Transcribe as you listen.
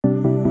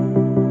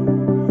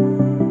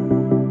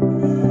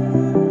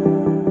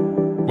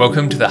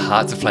Welcome to the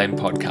Hearts Aflame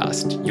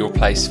podcast, your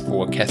place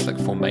for Catholic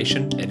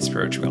formation and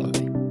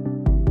spirituality.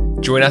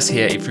 Join us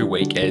here every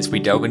week as we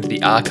delve into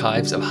the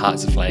archives of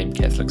Hearts Aflame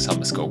Catholic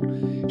Summer School,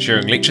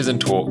 sharing lectures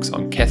and talks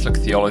on Catholic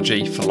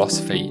theology,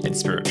 philosophy, and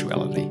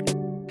spirituality.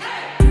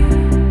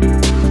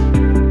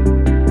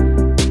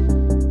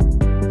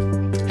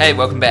 Hey,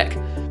 welcome back.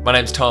 My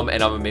name's Tom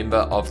and I'm a member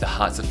of the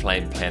Hearts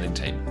Aflame planning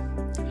team.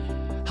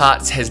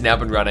 Hearts has now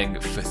been running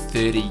for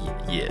 30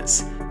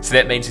 years. So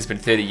that means there's been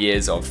 30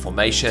 years of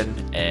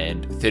formation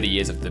and 30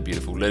 years of the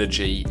beautiful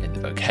liturgy and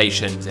the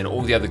vocations and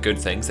all the other good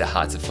things that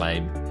Hearts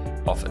Aflame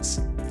offers.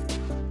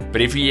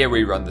 But every year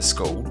we run the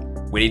school,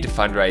 we need to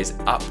fundraise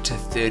up to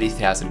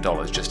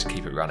 $30,000 just to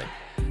keep it running.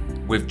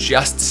 We've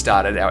just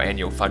started our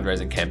annual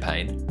fundraising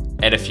campaign,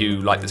 and if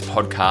you like this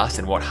podcast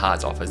and what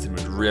Hearts offers, then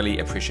we'd really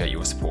appreciate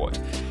your support.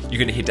 You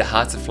can head to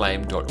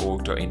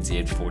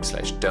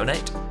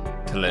heartsaflame.org.nz/donate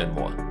to learn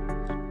more.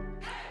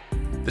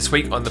 This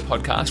week on the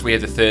podcast, we have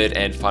the third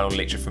and final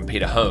lecture from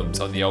Peter Holmes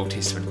on the Old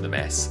Testament and the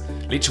Mass.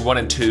 Lecture 1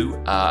 and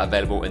 2 are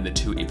available in the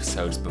 2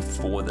 episodes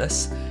before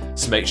this,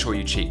 so make sure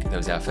you check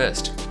those out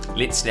first.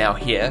 Let's now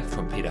hear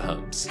from Peter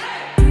Holmes.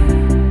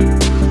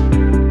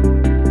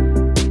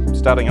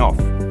 Starting off,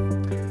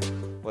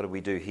 what did we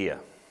do here?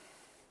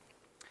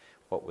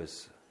 What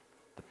was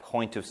the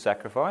point of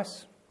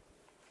sacrifice?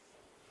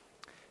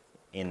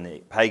 In the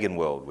pagan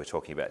world we're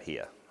talking about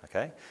here,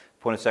 okay?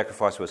 The point of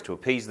sacrifice was to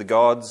appease the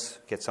gods,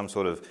 get some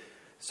sort of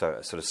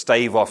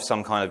stave off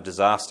some kind of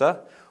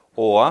disaster,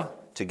 or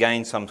to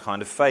gain some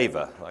kind of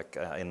favour. Like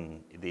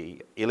in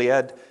the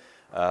Iliad,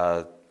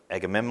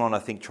 Agamemnon, I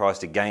think, tries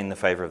to gain the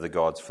favour of the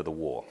gods for the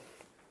war,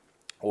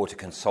 or to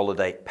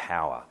consolidate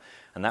power.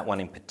 And that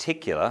one in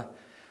particular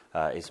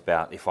is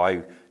about if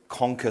I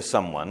conquer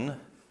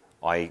someone,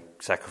 I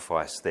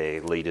sacrifice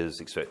their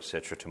leaders,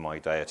 etc., to my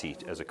deity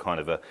as a kind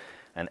of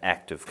an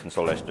act of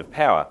consolidation of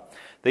power.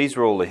 These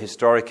were all the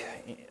historic,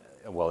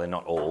 well, they're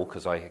not all,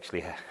 because I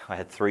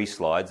had 3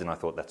 slides and I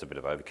thought that's a bit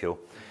of overkill.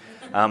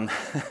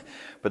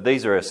 But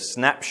these are a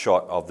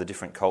snapshot of the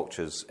different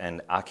cultures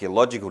and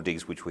archaeological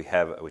digs which we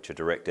have, which are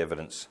direct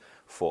evidence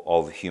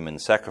of human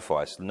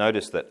sacrifice.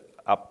 Notice that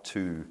up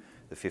to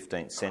the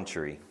 15th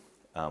century,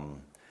 there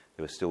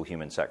were still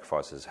human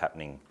sacrifices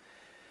happening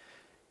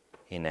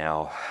in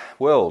our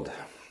world.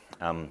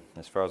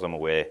 As far as I'm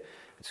aware,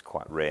 it's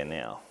quite rare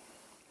now.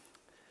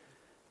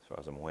 As far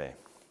as I'm aware.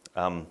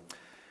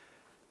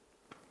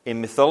 In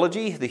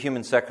mythology, the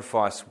human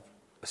sacrifice,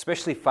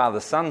 especially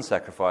father-son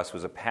sacrifice,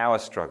 was a power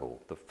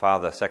struggle. The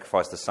father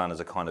sacrificed the son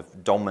as a kind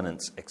of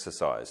dominance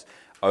exercise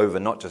over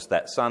not just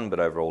that son, but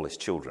over all his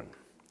children.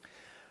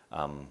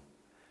 And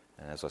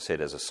as I said,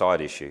 as a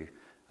side issue,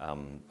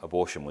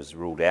 abortion was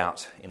ruled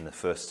out in the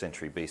 1st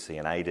century BC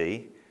and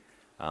AD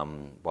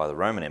by the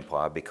Roman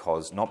Empire,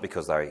 not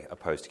because they were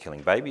opposed to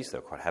killing babies, they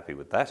were quite happy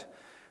with that.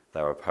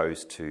 They were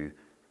opposed to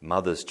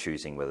mothers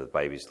choosing whether the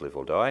babies live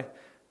or die,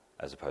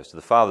 as opposed to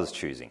the fathers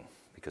choosing,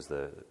 because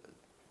the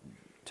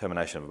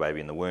termination of a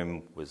baby in the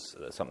womb was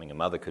something a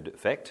mother could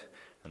effect,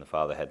 and the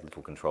father had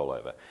little control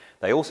over.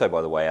 They also,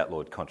 by the way,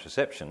 outlawed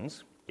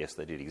contraceptions. Yes,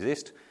 they did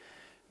exist,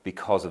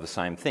 because of the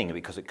same thing,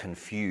 because it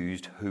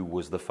confused who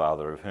was the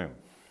father of whom.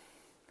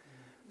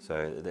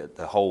 So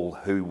the whole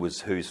who was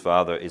whose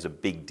father is a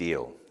big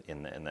deal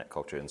in that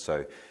culture, and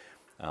so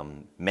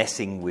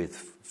messing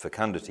with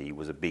fecundity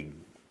was a big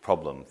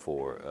problem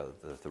for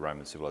the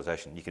Roman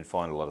civilization. You can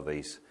find a lot of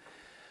these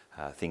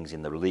things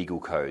in the legal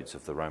codes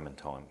of the Roman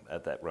time,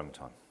 at that Roman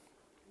time.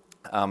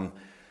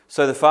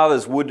 So the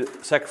fathers would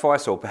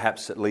sacrifice, or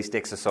perhaps at least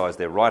exercise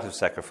their right of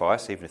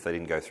sacrifice, even if they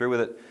didn't go through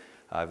with it,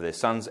 over their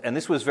sons. And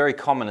this was very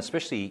common,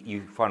 especially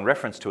you find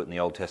reference to it in the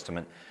Old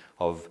Testament,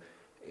 of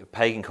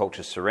pagan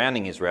cultures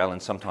surrounding Israel,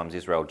 and sometimes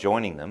Israel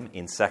joining them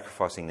in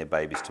sacrificing their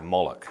babies to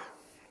Moloch.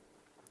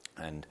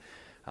 And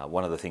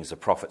one of the things the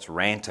prophets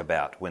rant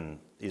about when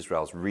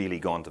Israel's really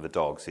gone to the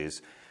dogs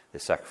is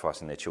they're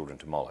sacrificing their children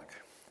to Moloch.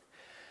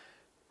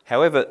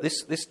 However,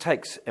 this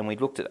takes, and we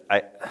looked at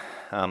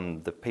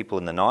the people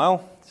in the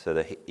Nile, so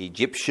the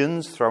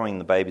Egyptians throwing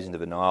the babies into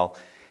the Nile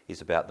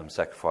is about them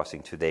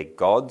sacrificing to their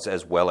gods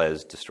as well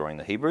as destroying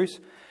the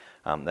Hebrews.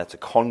 That's a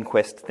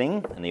conquest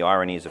thing, and the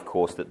irony is, of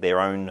course, that their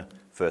own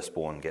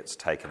firstborn gets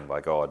taken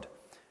by God,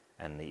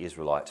 and the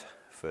Israelite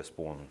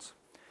firstborns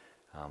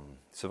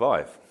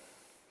survive.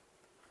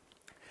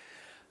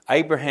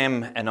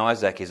 Abraham and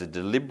Isaac is a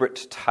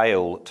deliberate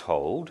tale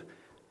told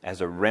as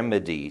a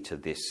remedy to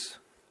this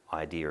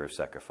idea of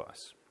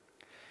sacrifice.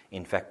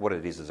 In fact, what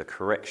it is a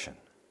correction,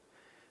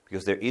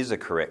 because there is a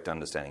correct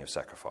understanding of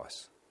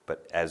sacrifice,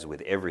 but as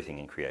with everything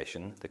in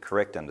creation, the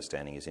correct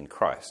understanding is in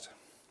Christ.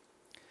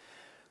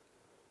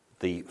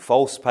 The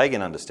false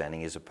pagan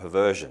understanding is a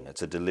perversion.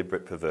 It's a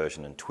deliberate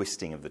perversion and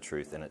twisting of the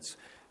truth, and it's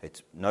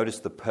notice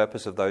the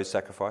purpose of those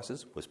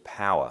sacrifices was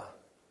power,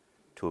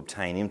 to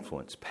obtain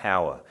influence,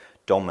 power,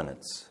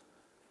 dominance.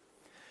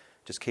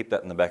 Just keep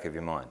that in the back of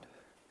your mind.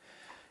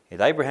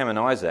 With Abraham and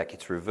Isaac,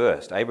 it's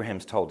reversed.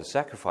 Abraham's told to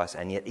sacrifice,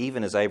 and yet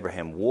even as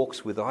Abraham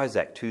walks with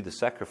Isaac to the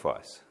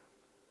sacrifice,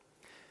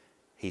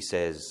 he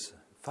says,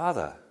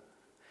 "Father."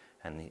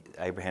 And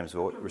Abraham's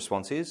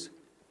response is,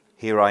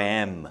 "Here I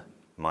am,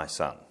 my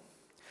son."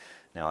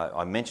 Now,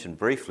 I mentioned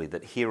briefly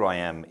that "here I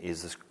am"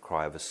 is the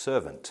cry of a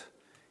servant.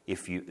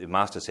 If the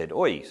master said,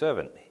 "Oi,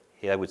 servant,"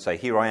 they would say,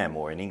 "Here I am,"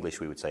 or in English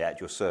we would say, "At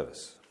your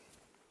service."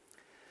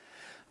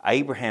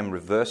 Abraham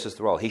reverses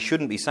the role. He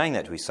shouldn't be saying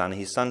that to his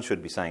son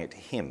should be saying it to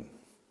him.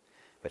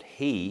 But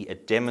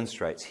it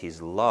demonstrates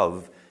his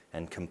love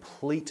and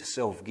complete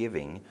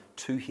self-giving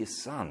to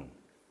his son.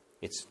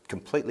 It's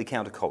completely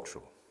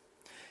countercultural.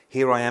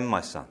 "Here I am,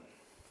 my son."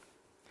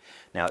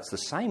 Now, it's the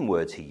same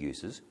words he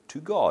uses to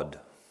God.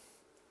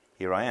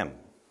 "Here I am."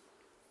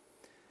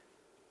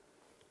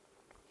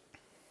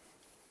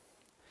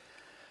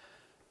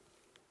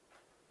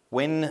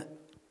 When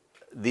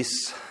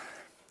this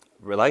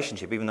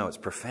relationship, even though it's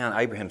profound,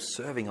 Abraham's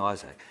serving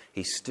Isaac,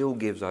 he still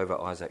gives over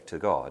Isaac to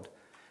God,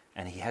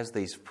 and he has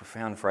these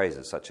profound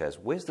phrases such as,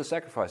 "Where's the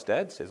sacrifice,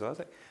 Dad?" says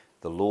Isaac.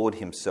 "The Lord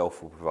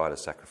himself will provide a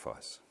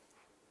sacrifice."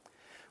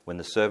 When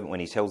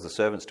he tells the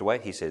servants to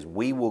wait, he says,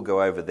 "We will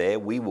go over there,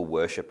 we will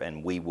worship,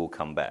 and we will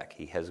come back."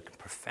 He has a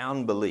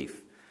profound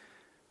belief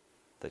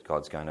that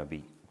God's going to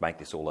make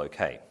this all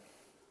okay.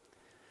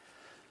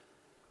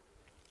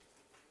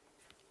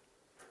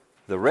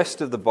 The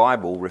rest of the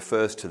Bible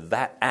refers to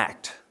that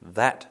act,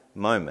 that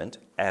moment,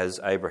 as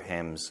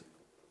Abraham's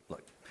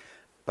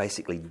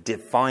basically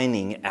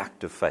defining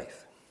act of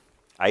faith.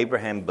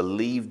 Abraham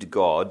believed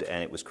God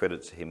and it was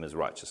credited to him as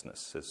righteousness,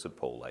 says St.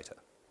 Paul later.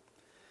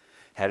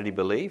 How did he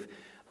believe?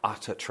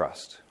 Utter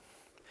trust.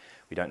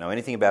 We don't know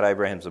anything about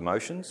Abraham's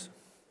emotions.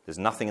 There's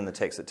nothing in the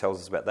text that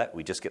tells us about that.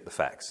 We just get the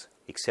facts,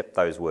 except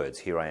those words,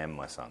 "Here I am,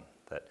 my son,"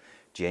 that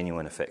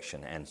genuine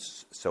affection and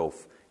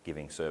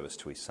self-giving service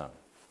to his son.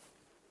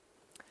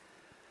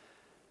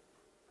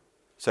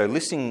 So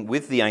listening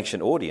with the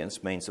ancient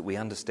audience means that we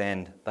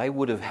understand they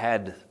would have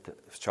had the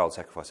child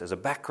sacrifice as a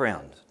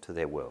background to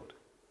their world.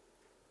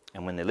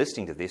 And when they're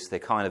listening to this, they're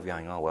kind of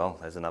going, "Oh, well,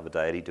 there's another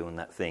deity doing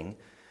that thing,"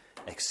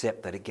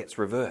 except that it gets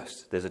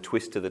reversed. There's a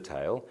twist to the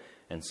tale,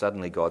 and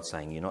suddenly God's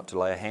saying, "You're not to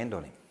lay a hand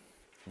on him.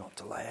 Not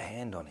to lay a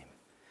hand on him."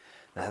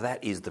 Now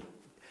that is the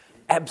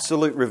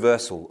absolute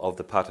reversal of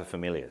the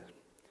paterfamilias.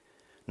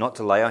 Not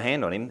to lay a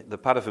hand on him. The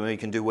paterfamilias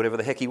can do whatever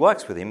the heck he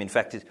likes with him. In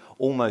fact, it's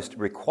almost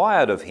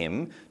required of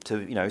him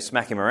to,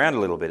 smack him around a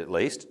little bit at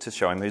least to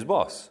show him who's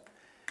boss.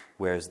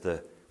 Whereas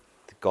the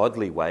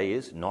godly way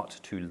is not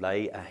to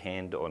lay a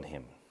hand on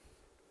him,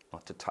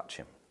 not to touch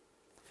him.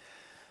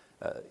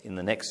 In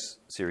the next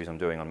series I'm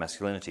doing on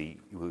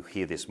masculinity, you will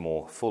hear this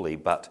more fully,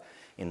 but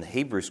in the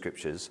Hebrew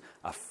scriptures,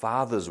 a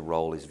father's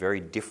role is very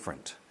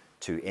different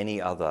to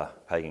any other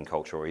pagan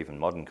culture or even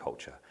modern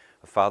culture.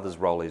 A father's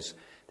role is,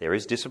 there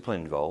is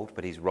discipline involved,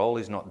 but his role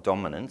is not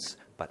dominance,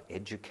 but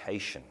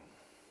education.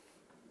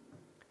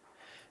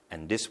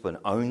 And discipline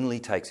only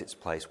takes its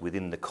place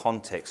within the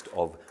context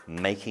of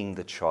making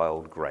the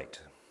child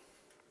great.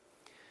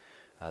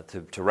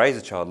 To raise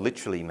a child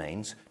literally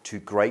means to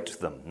grate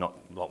them,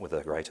 not with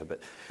a grater,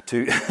 but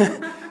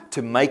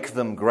to make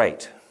them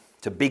great,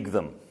 to big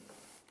them.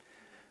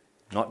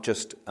 Not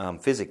just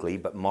physically,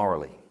 but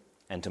morally.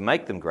 And to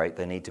make them great,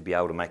 they need to be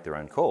able to make their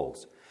own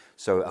calls.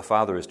 So a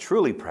father is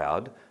truly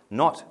proud,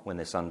 not when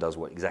their son does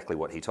exactly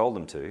what he told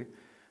them to,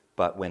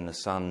 but when the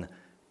son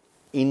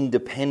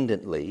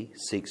independently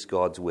seeks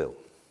God's will.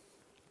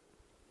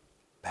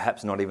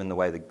 Perhaps not even the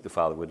way the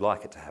father would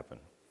like it to happen,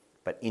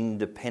 but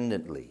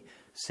independently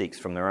seeks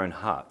from their own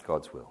heart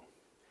God's will.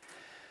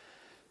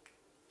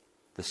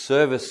 The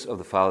service of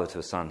the father to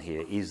the son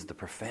here is the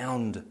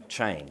profound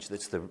change.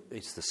 It's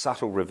the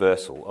subtle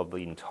reversal of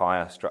the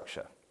entire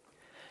structure.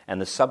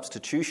 And the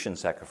substitution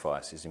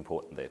sacrifice is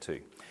important there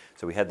too.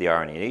 So we had the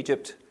irony in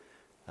Egypt.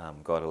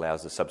 God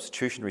allows the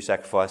substitutionary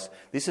sacrifice.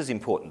 This is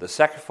important. The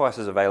sacrifice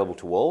is available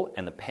to all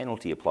and the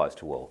penalty applies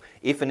to all.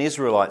 If an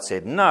Israelite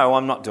said, "No,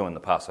 I'm not doing the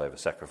Passover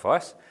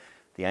sacrifice,"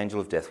 the angel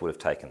of death would have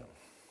taken them.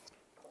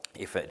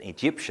 If an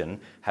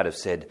Egyptian had have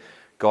said,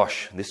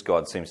 "Gosh, this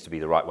God seems to be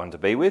the right one to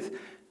be with,"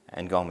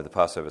 and gone with the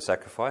Passover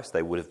sacrifice,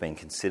 they would have been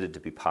considered to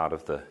be part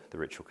of the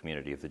ritual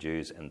community of the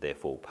Jews and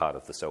therefore part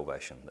of the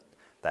salvation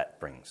that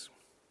brings.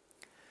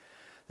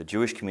 The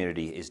Jewish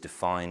community is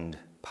defined,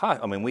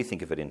 we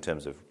think of it in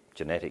terms of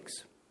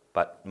genetics,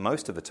 but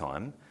most of the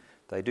time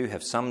they do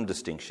have some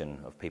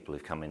distinction of people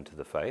who've come into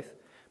the faith,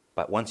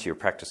 but once you're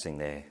practicing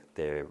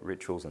their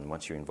rituals and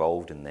once you're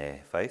involved in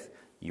their faith,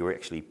 you're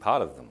actually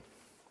part of them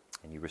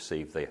and you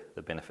receive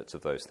the benefits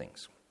of those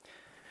things.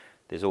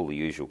 There's all the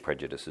usual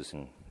prejudices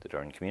that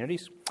are in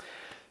communities.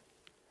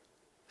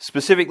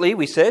 Specifically,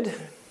 we said,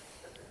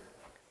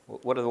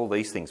 what do all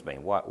these things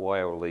mean? Why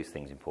are all these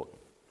things important?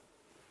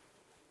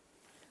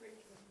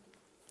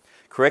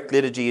 Correct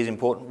liturgy is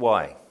important.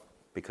 Why?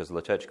 Because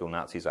liturgical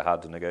Nazis are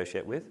hard to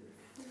negotiate with.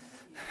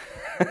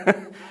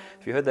 Have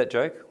you heard that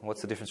joke?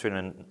 What's the difference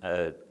between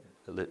a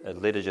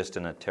liturgist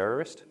and a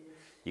terrorist?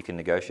 You can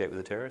negotiate with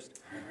a terrorist.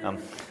 I'm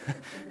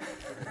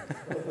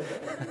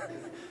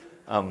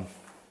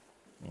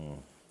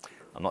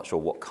not sure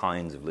what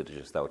kinds of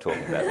liturgists they were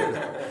talking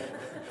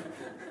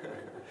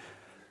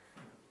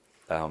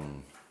about.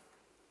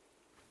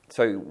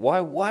 So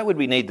why would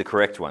we need the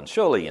correct one?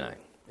 Surely,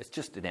 it's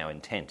just in our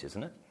intent,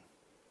 isn't it?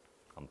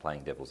 I'm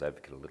playing devil's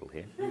advocate a little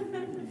here.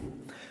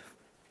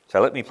 So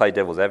let me play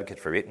devil's advocate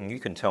for a bit, and you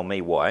can tell me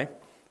why.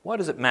 Why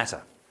does it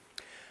matter?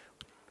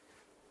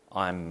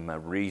 I'm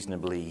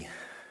reasonably...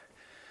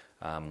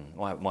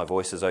 my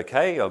voice is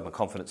okay, I'm a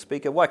confident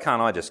speaker. Why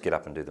can't I just get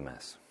up and do the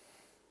Mass?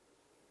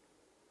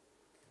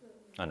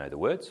 I know the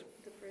words.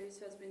 The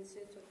priest has been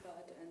set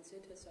apart and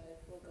set aside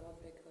for God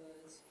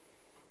because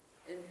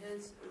in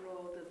his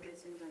role, the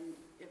blessings and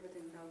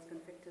everything that was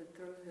conflicted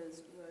through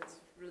his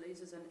words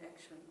releases an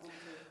action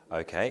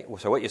onto. Okay,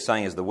 so what you're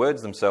saying is the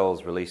words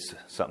themselves release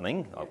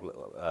something.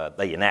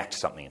 They enact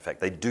something, in fact.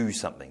 They do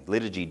something.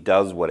 Liturgy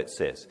does what it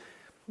says.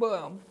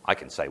 Well, I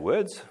can say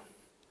words.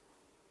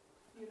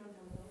 You don't have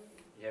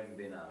those. You haven't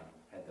been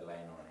had the laying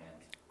on of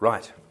hands.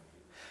 Right.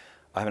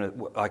 I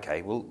haven't.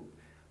 Okay, well,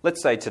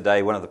 let's say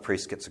today one of the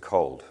priests gets a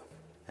cold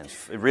and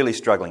is really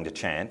struggling to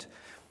chant.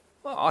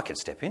 Well, I could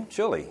step in,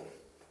 surely.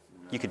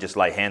 You could just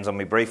lay hands on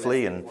me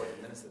briefly and...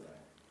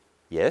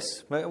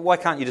 Yes. Why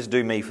can't you just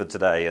do me for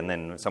today and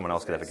then someone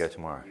else could have a go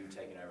tomorrow? You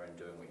taking over and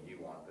doing what you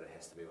want, but it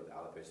has to be what the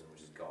other person,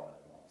 which is God,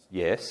 wants.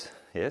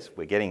 Yes,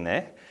 we're getting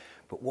there.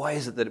 But why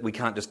is it that we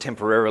can't just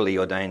temporarily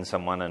ordain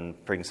someone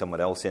and bring someone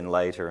else in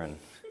later? And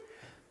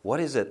what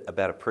is it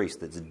about a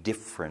priest that's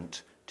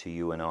different to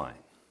you and I?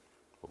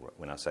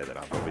 When I say that,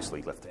 I've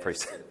obviously left the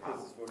priest.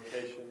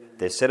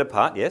 They're set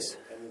apart, yes.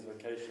 And his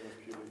vocation is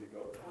purely to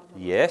God.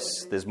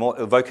 Yes, there's more.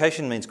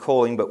 Vocation means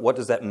calling, but what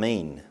does that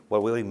mean? What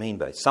do we mean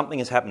by it? Something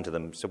has happened to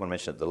them. Someone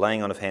mentioned it. The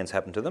laying on of hands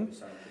happened to them.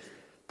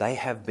 They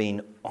have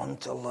been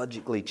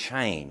ontologically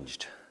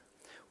changed.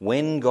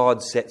 When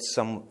God sets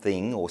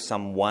something or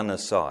someone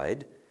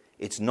aside,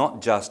 it's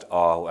not just,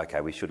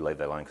 we should leave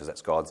that alone because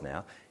that's God's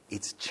now.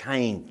 It's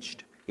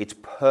changed. Its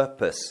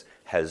purpose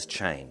has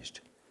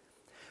changed.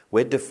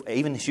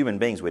 Even as human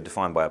beings, we're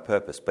defined by a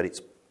purpose, but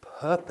its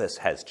purpose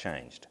has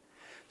changed.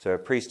 So a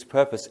priest's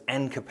purpose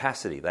and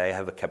capacity, they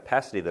have a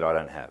capacity that I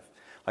don't have.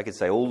 I could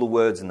say all the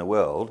words in the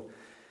world,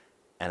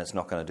 and it's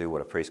not going to do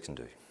what a priest can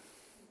do.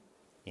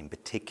 In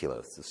particular,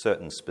 there's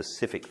certain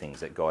specific things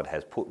that God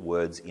has put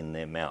words in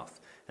their mouth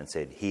and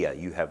said, here,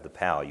 you have the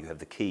power, you have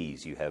the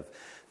keys, you have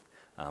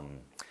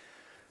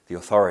the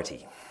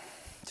authority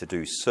to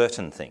do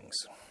certain things.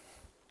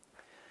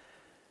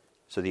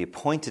 So the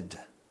appointed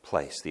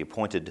place,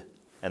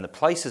 and the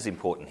place is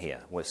important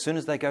here. Well, as soon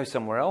as they go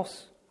somewhere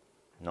else,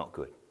 not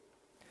good.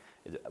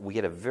 We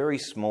get a very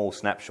small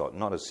snapshot,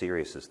 not as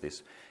serious as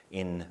this,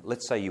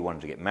 let's say you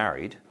wanted to get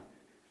married,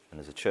 and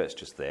there's a church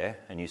just there,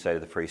 and you say to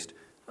the priest,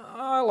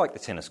 I like the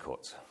tennis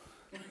courts.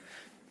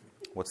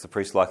 What's the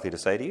priest likely to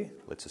say to you?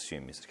 Let's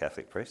assume he's a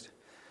Catholic priest.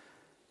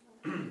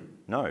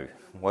 No.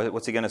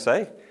 What's he going to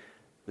say?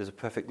 There's a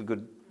perfectly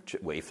good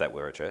church. Well, if that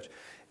were a church.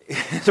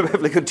 There's a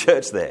perfectly good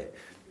church there.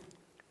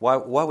 Why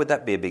would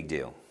that be a big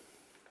deal?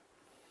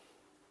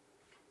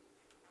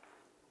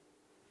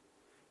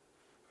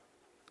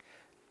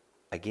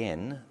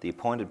 Again, the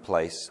appointed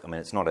place,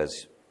 it's not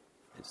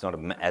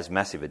as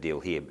massive a deal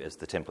here as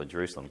the Temple of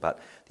Jerusalem, but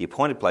the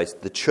appointed place,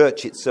 the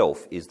church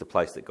itself, is the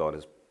place that God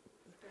has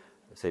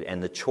said.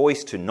 And the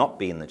choice to not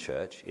be in the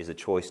church is a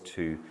choice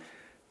to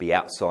be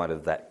outside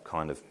of that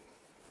kind of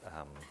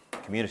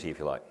community, if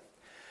you like.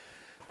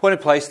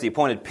 Appointed place, the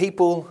appointed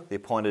people, the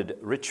appointed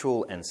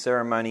ritual and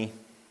ceremony.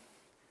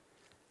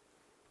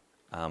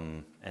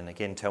 And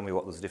again, tell me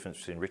what was the difference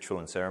between ritual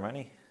and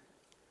ceremony?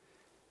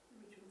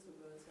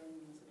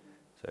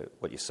 So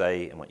what you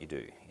say and what you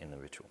do in the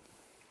ritual.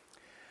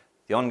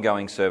 The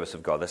ongoing service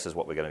of God, this is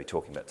what we're going to be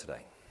talking about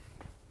today.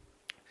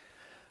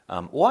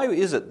 Why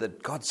is it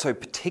that God's so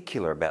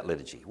particular about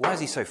liturgy? Why is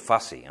he so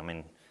fussy?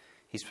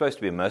 He's supposed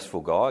to be a merciful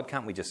God.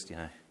 Can't we just,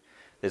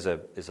 there's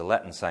a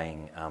Latin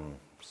saying,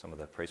 some of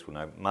the priests will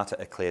know, Mater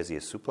Ecclesia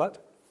Supplat,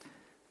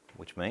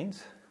 which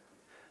means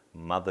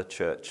Mother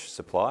Church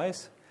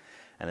supplies.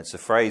 And it's a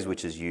phrase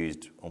which is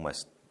used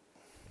almost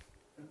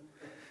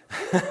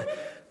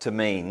to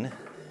mean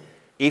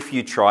if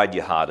you tried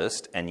your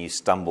hardest and you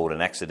stumbled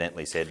and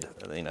accidentally said,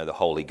 the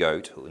Holy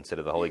Goat instead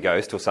of the Holy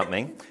Ghost or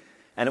something,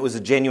 and it was a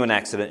genuine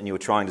accident and you were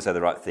trying to say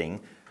the right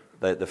thing,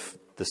 the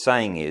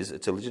saying is,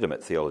 it's a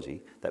legitimate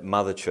theology, that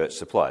Mother Church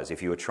supplies.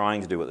 If you were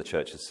trying to do what the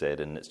church has said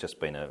and it's just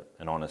been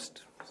an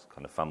honest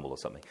kind of fumble or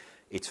something,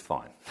 it's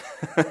fine.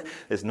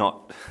 It's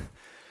not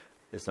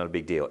a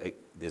big deal.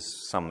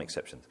 There's some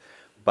exceptions.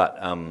 But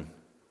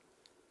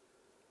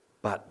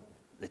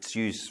it's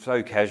used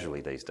so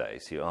casually these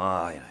days.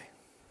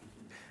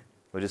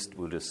 We'll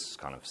just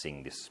kind of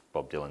sing this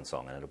Bob Dylan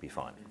song and it'll be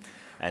fine.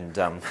 And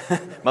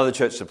Mother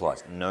Church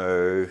supplies.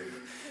 No,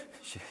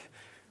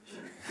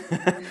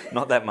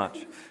 not that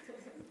much.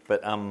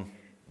 But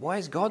why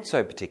is God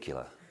so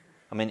particular?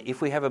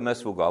 If we have a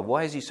merciful God,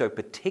 why is he so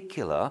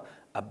particular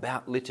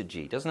about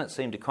liturgy? Doesn't it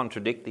seem to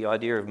contradict the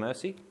idea of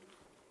mercy?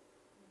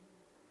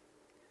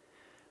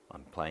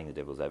 I'm playing the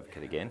devil's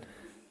advocate again.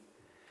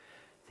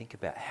 Think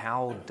about,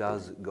 how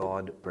does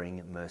God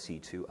bring mercy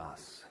to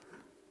us?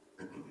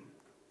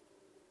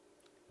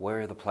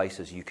 Where are the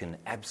places you can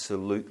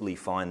absolutely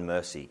find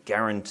mercy,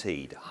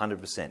 guaranteed,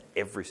 100%,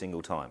 every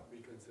single time?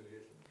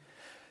 Reconciliation.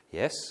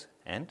 Yes,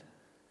 and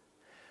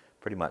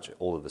pretty much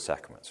all of the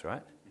sacraments,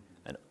 right?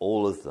 And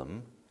all of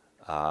them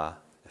are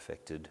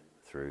affected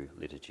through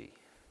liturgy.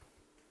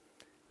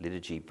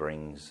 Liturgy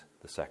brings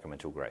the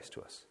sacramental grace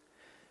to us.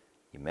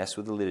 You mess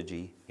with the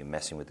liturgy, you're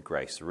messing with the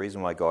grace. The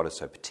reason why God is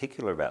so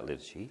particular about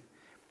liturgy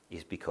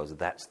is because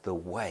that's the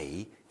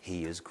way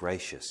he is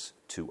gracious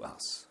to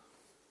us.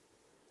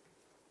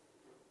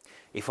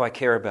 If I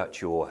care about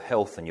your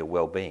health and your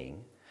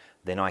well-being,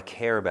 then I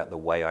care about the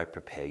way I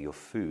prepare your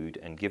food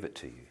and give it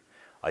to you.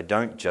 I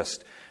don't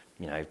just,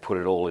 put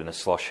it all in a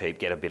slosh heap,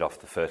 get a bit off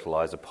the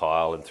fertiliser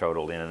pile and throw it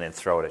all in and then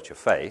throw it at your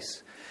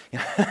face.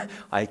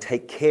 I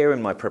take care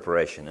in my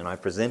preparation and I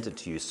present it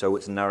to you so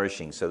it's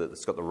nourishing, so that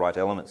it's got the right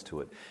elements to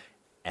it,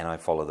 and I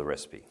follow the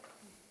recipe.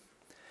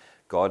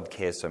 God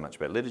cares so much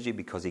about liturgy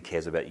because he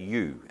cares about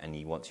you, and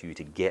he wants you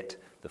to get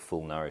the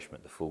full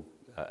nourishment, the full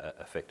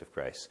effect of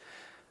grace.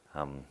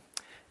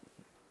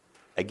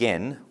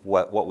 Again,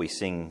 what we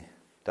sing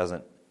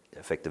doesn't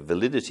affect the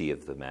validity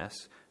of the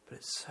Mass, but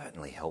it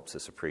certainly helps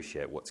us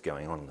appreciate what's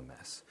going on in the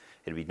Mass.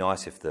 It'd be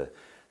nice if the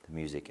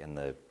music and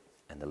the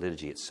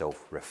liturgy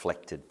itself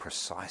reflected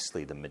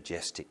precisely the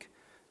majestic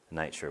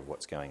nature of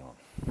what's going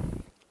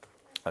on.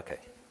 Okay.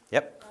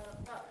 Yep.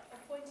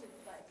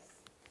 Appointed place.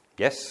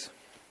 Yes.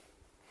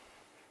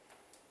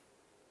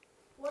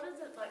 What is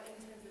it like in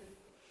terms of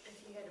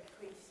if you had a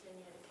priest and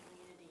you had a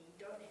community, you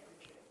don't have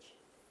a church?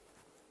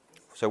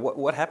 So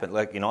what happened?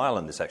 Like in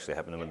Ireland, this actually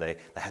happened when they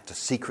had to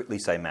secretly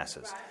say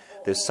masses. Right.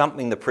 There's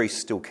something the priests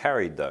still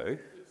carried, though.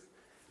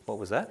 What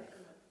was that?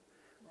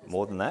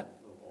 More than that?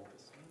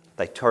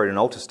 They carried an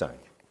altar stone.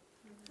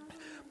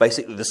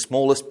 Basically, the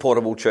smallest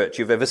portable church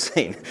you've ever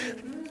seen.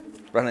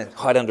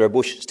 Hide under a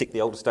bush, stick the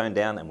altar stone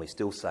down, and we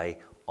still say,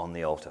 on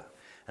the altar.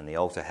 And the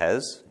altar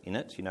has in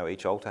it,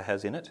 each altar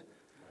has in it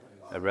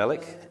a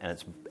relic,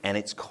 and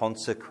it's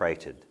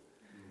consecrated.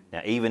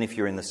 Now, even if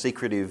you're in the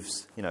secretive,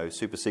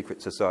 super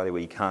secret society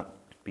where you can't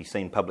be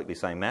seen publicly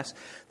saying Mass,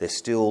 they're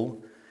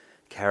still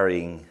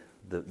carrying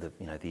the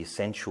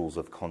essentials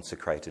of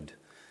consecrated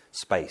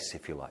space,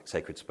 if you like,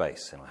 sacred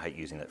space. And I hate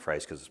using that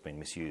phrase because it's been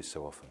misused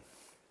so often.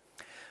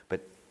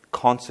 But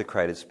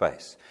consecrated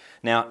space.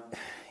 Now,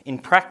 in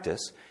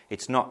practice,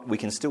 it's not. We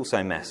can still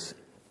say Mass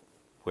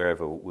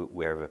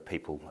wherever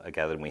people are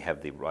gathered and we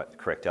have the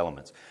correct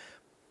elements.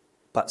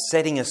 But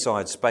setting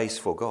aside space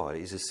for God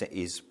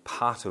is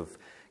part of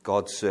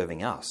God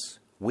serving us.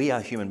 We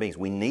are human beings.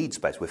 We need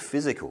space. We're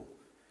physical.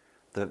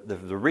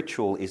 The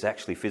ritual is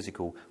actually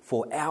physical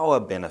for our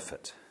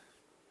benefit.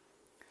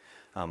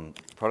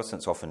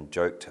 Protestants often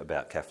joked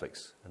about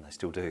Catholics, and they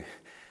still do,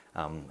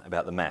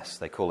 about the Mass.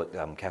 They call it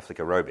Catholic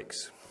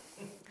aerobics.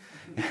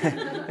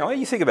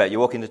 You think about it, you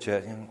walk into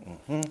church,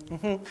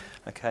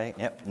 okay,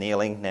 yep,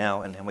 kneeling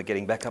now, and then we're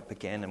getting back up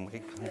again.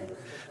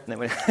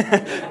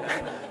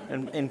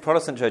 And in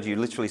Protestant church, you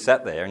literally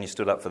sat there and you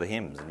stood up for the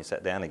hymns and you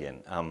sat down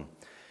again.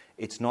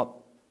 It's not.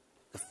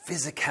 The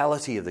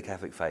physicality of the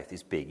Catholic faith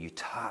is big. You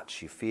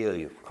touch, you feel,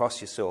 you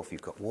cross yourself,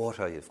 you've got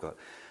water, you've got,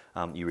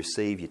 you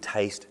receive, you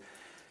taste.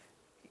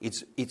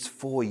 It's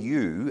for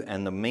you,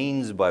 and the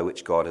means by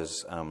which God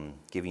is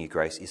giving you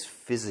grace is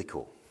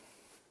physical.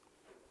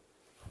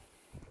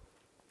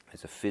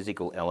 There's a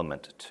physical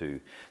element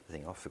to the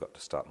thing. I forgot to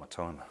start my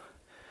timer.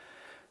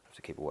 I have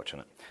to keep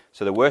watching it.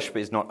 So the worship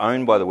is not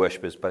owned by the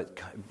worshippers,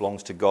 but it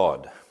belongs to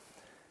God.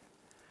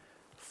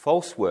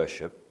 False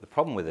worship, the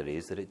problem with it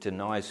is that it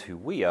denies who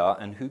we are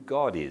and who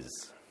God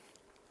is.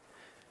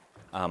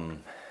 I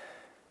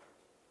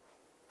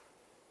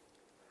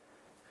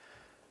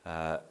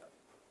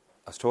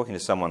was talking to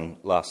someone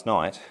last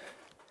night,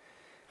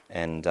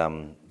 and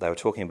they were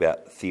talking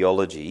about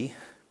theology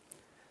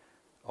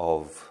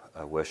of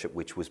worship,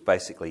 which was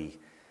basically...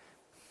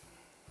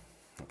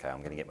 Okay, I'm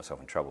going to get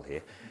myself in trouble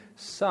here.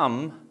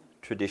 Some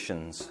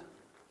traditions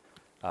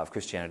of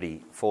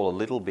Christianity fall a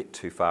little bit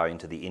too far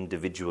into the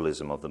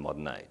individualism of the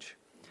modern age.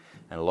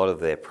 And a lot of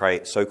their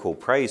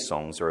so-called praise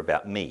songs are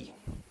about me.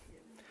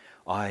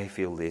 I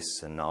feel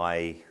this, and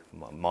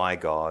my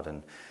God,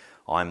 and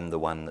I'm the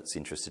one that's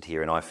interested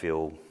here, and I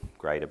feel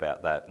great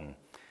about that. And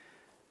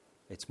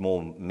it's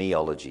more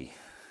meology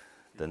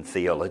than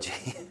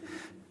theology.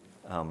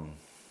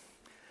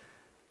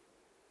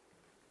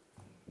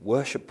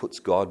 Worship puts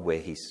God where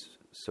he's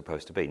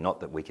supposed to be. Not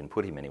that we can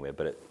put him anywhere,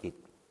 but it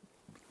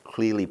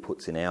clearly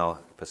puts in our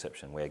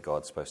perception where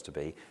God's supposed to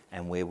be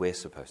and where we're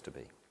supposed to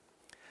be.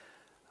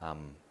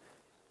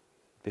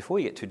 Before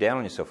you get too down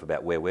on yourself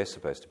about where we're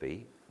supposed to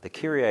be, the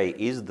Kyrie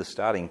is the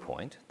starting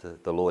point,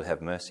 the Lord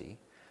have mercy,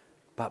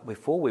 but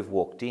before we've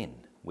walked in,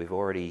 we've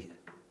already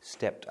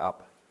stepped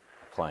up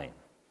a plane.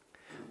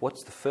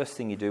 What's the first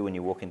thing you do when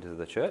you walk into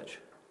the church?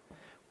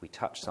 We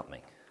touch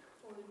something.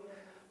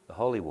 The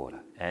holy water,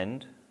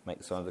 and make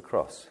the sign of the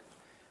cross.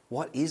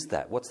 What is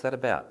that? What's that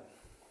about?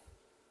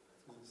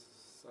 It's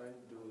a saint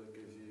that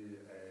gives you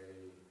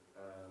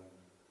a,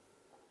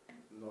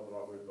 not the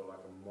right word, but like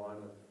a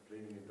minor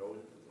fleeting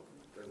indulgence or something.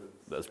 Because it's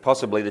That's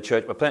possibly the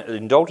church.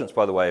 Indulgence,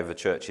 by the way, of a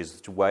church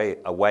is a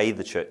way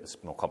the church.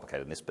 It's more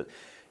complicated than this, but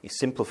a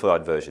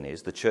simplified version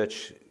is the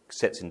church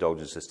sets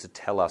indulgences to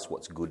tell us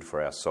what's good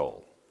for our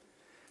soul.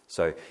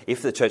 So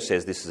if the church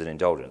says this is an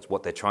indulgence,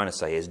 what they're trying to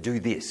say is do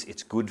this,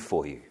 it's good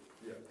for you.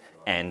 Yeah.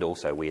 And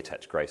also we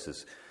attach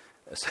graces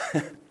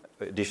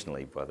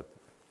additionally by the...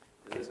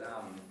 Is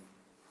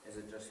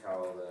it just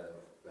how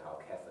how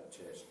Catholic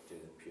Church do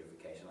the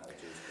purification like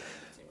the Jews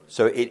do?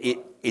 So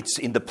it's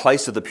in the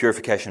place of the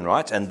purification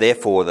rites, and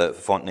therefore the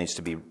font needs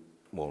to be,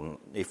 well,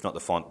 if not the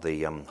font,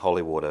 the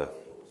holy water,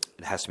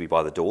 it has to be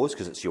by the doors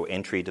because it's your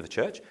entry to the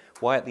church.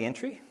 Why at the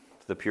entry?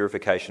 The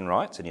purification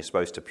rites, and you're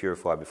supposed to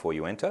purify before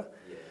you enter.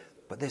 Yes.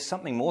 But there's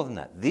something more than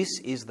that. This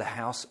is the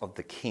house of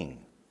the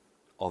King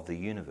of the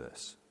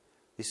universe.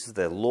 This is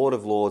the Lord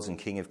of Lords and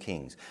King of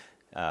Kings.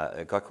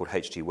 A guy called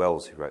H.G.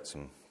 Wells, who wrote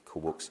some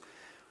cool books,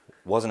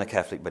 wasn't a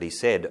Catholic, but he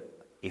said,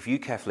 if you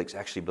Catholics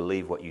actually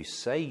believe what you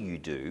say you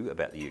do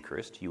about the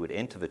Eucharist, you would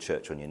enter the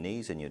church on your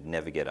knees and you'd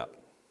never get up.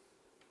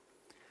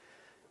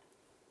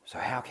 So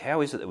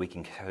how is it that we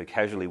can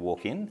casually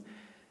walk in?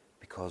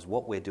 Because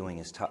what we're doing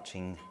is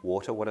touching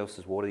water. What else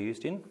is water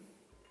used in?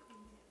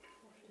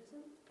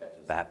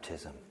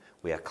 Baptism.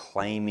 We are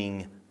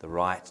claiming the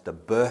right, the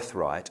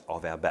birthright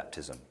of our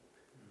baptism.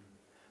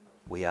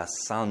 We are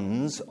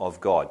sons of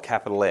God,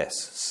 capital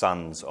S,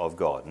 sons of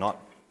God, not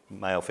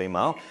male,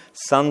 female,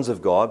 sons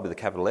of God with a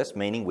capital S,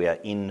 meaning we are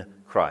in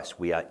Christ.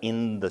 We are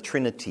in the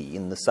Trinity,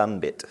 in the Son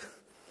bit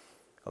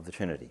of the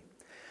Trinity.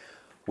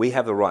 We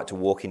have the right to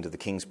walk into the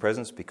King's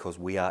presence because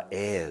we are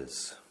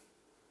heirs.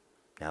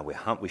 Now,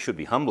 we should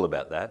be humble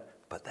about that,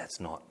 but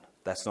that's not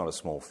a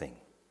small thing.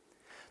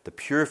 The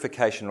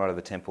purification rite of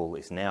the temple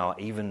is now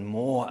even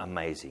more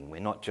amazing.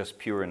 We're not just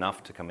pure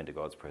enough to come into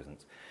God's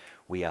presence.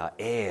 We are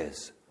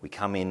heirs. We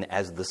come in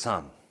as the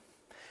Son.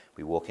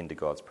 We walk into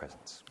God's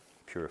presence,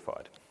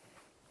 purified.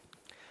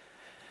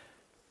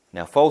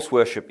 Now, false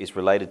worship is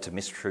related to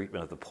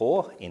mistreatment of the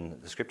poor in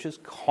the Scriptures,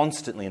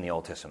 constantly in the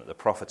Old Testament. The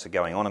prophets are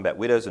going on about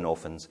widows and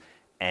orphans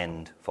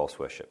and false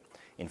worship.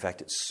 In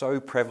fact, it's so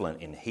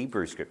prevalent in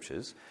Hebrew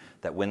Scriptures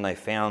that when they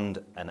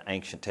found an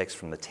ancient text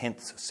from the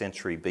 10th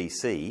century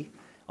BC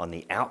on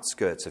the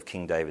outskirts of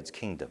King David's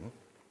kingdom,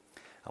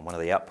 on one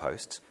of the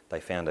outposts, they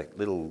found a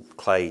little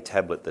clay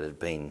tablet that had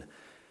been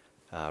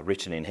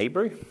written in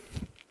Hebrew,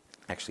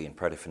 actually in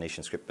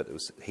Proto-Phoenician script, but it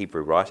was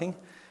Hebrew writing,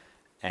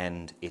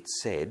 and it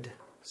said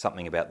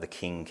something about the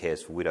king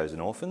cares for widows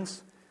and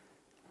orphans,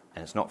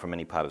 and it's not from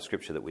any part of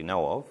Scripture that we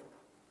know of,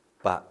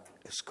 but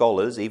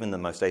scholars, even the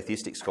most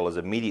atheistic scholars,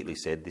 immediately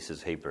said this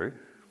is Hebrew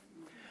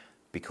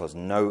because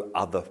no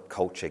other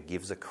culture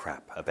gives a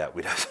crap about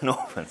widows and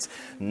orphans.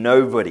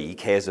 Nobody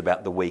cares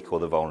about the weak or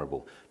the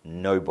vulnerable.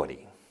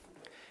 Nobody.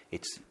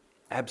 It's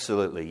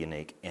absolutely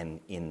unique and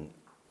in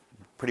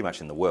pretty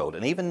much in the world.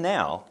 And even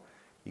now,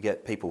 you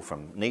get people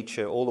from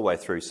Nietzsche all the way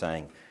through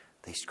saying,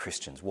 these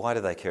Christians, why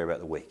do they care about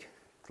the weak?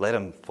 Let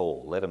them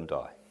fall, let them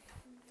die.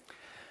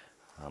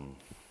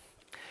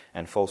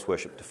 And false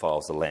worship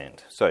defiles the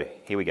land. So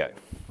here we go.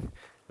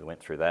 We went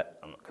through that.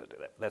 I'm not going to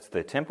do that. That's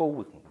the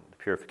temple. The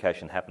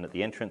purification happened at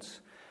the entrance,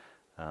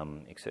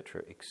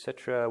 etc.,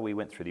 etc. We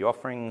went through the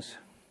offerings.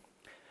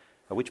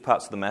 Which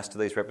parts of the Mass do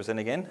these represent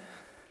again?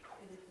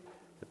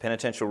 The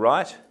penitential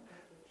rite,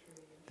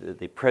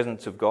 the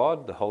presence of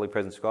God, the holy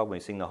presence of God. When we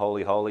sing the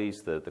Holy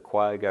Holies, the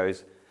choir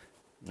goes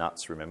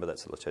nuts. Remember,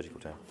 that's a liturgical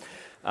term.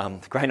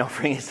 The grain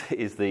offering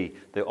is the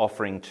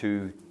offering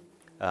to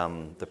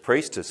the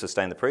priest, to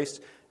sustain the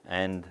priest,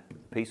 and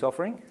peace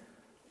offering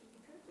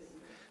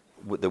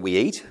that we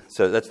eat.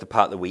 So that's the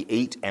part that we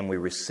eat, and we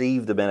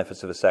receive the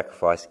benefits of a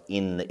sacrifice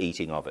in the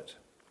eating of it.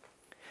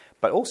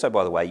 But also,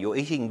 by the way, you're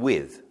eating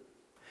with.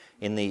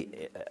 In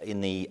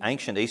the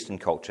ancient Eastern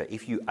culture,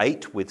 if you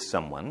ate with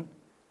someone,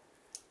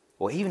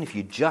 or even if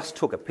you just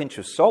took a pinch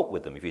of salt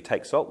with them, if you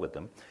take salt with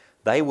them,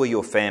 they were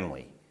your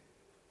family.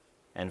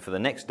 And for the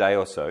next day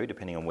or so,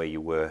 depending on where you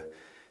were,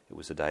 it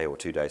was a day or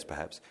 2 days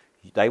perhaps,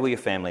 they were your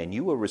family and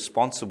you were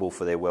responsible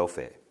for their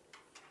welfare.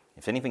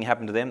 If anything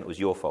happened to them, it was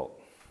your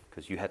fault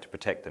because you had to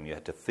protect them, you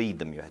had to feed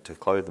them, you had to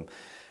clothe them.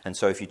 And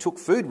so if you took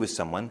food with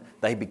someone,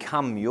 they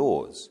become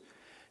yours.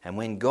 And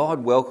when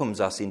God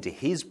welcomes us into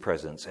His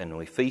presence and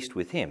we feast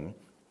with Him,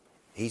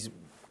 He's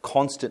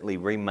constantly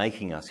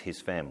remaking us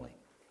His family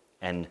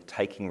and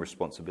taking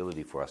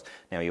responsibility for us.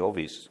 Now, He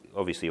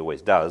obviously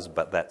always does,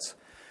 but that's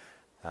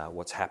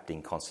what's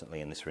happening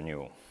constantly in this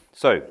renewal.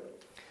 So,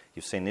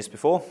 you've seen this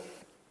before,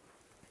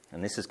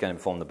 and this is going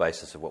to form the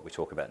basis of what we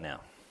talk about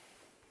now.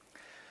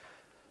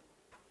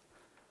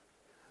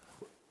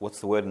 What's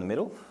the word in the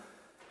middle?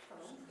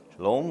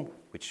 Shalom,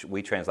 which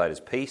we translate as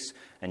peace,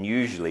 and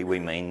usually we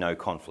mean no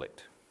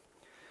conflict.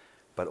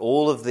 But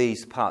all of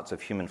these parts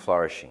of human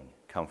flourishing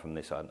come from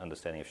this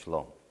understanding of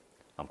shalom.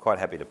 I'm quite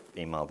happy to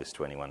email this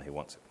to anyone who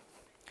wants it.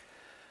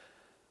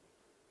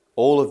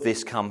 All of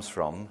this comes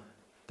from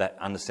that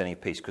understanding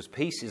of peace, because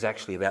peace is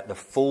actually about the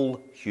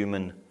full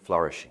human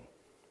flourishing.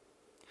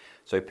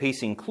 So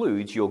peace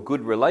includes your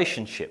good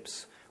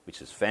relationships,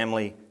 which is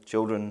family,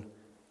 children,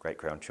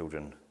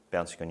 great-grandchildren,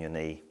 bouncing on your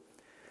knee,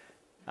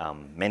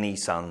 many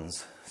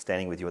sons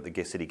standing with you at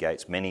the city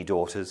gates, many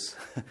daughters,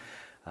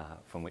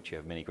 from which you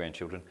have many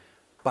grandchildren,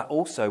 but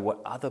also what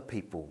other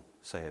people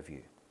say of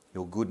you,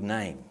 your good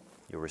name,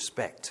 your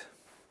respect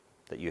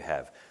that you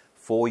have,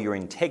 for your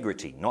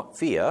integrity, not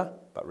fear,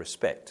 but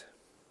respect.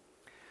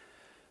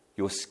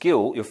 Your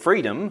skill, your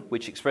freedom,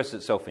 which expresses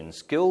itself in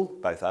skill,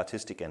 both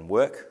artistic and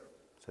work,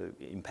 so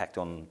impact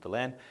on the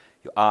land,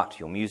 your art,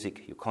 your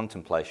music, your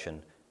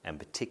contemplation, and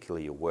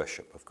particularly your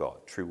worship of God,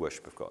 true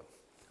worship of God.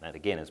 And that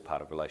again is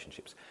part of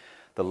relationships.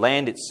 The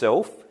land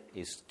itself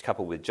is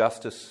coupled with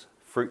justice,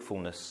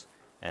 fruitfulness,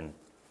 and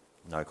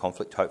no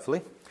conflict,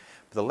 hopefully.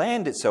 But the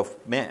land itself,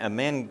 a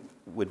man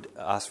would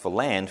ask for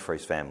land for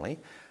his family,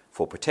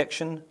 for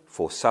protection,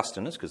 for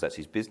sustenance, because that's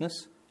his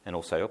business, and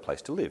also a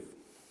place to live.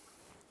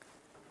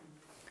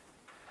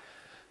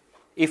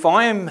 If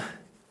I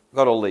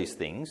got all these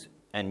things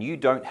and you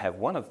don't have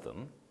one of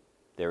them,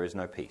 there is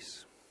no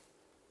peace.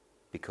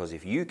 Because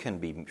if you can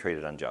be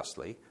treated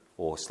unjustly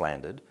or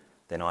slandered,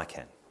 then I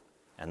can.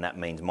 And that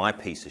means my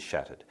peace is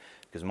shattered,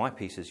 because my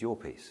peace is your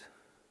peace.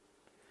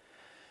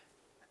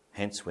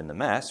 Hence,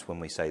 when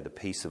we say the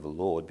peace of the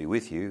Lord be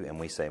with you, and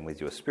we say and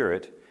with your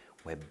spirit,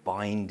 we're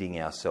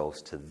binding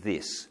ourselves to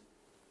this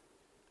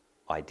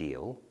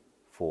ideal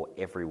for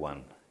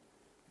everyone.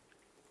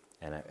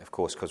 And of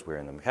course, because we're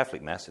in the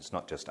Catholic Mass, it's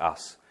not just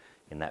us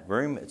in that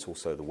room, it's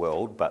also the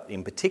world. But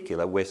in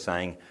particular, we're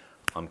saying,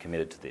 I'm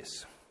committed to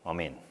this. I'm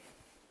in.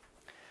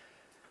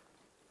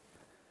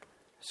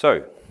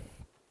 So,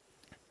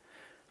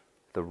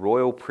 the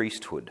royal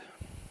priesthood.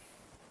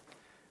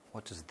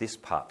 What does this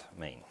part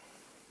mean?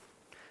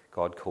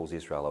 God calls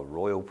Israel a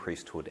royal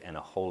priesthood and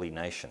a holy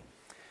nation.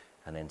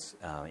 And then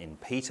in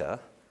Peter,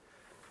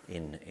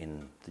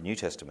 in the New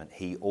Testament,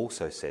 he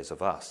also says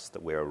of us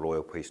that we're a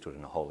royal priesthood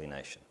and a holy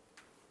nation.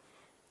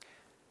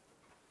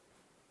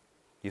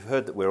 You've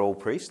heard that we're all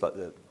priests, like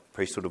the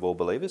priesthood of all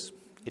believers.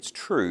 It's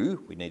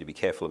true. We need to be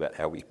careful about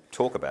how we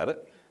talk about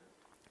it.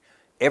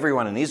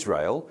 Everyone in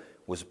Israel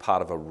was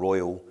part of a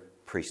royal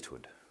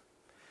priesthood.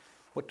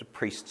 What do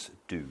priests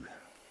do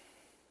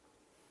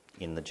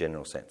in the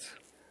general sense?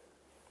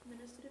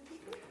 Minister to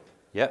people?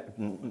 Yeah,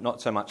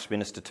 not so much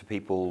minister to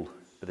people,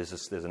 but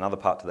there's another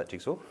part to that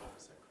jigsaw.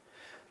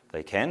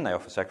 They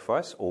offer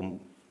sacrifice, or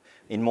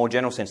in more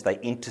general sense, they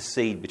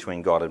intercede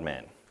between God and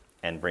man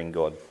and bring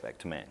God back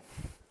to man.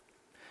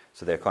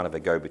 So they're kind of a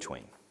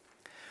go-between.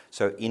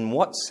 So in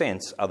what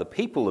sense are the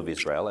people of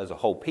Israel, as a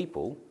whole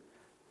people,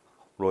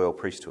 royal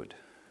priesthood?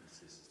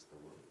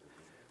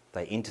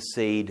 They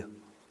intercede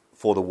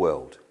for the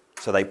world.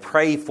 So they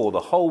pray for the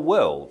whole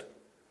world.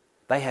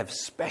 They have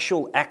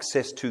special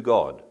access to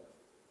God.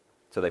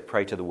 So they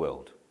pray to the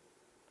world.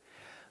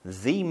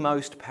 The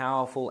most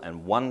powerful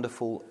and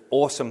wonderful,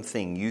 awesome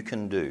thing you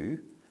can do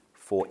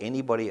for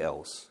anybody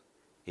else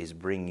is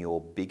bring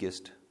your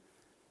biggest,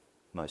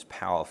 most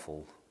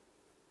powerful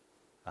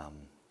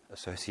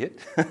associate,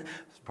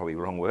 it's probably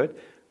the wrong word,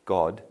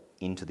 God,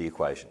 into the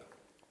equation.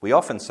 We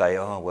often say,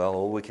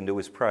 all we can do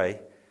is pray.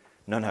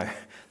 No,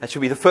 that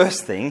should be the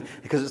first thing,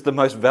 because it's the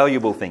most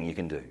valuable thing you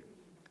can do.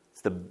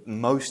 It's the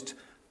most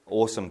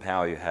awesome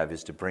power you have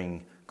is to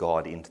bring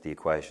God into the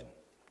equation.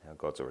 Now,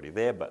 God's already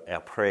there, but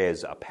our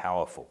prayers are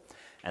powerful,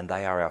 and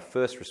they are our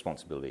first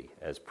responsibility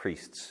as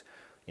priests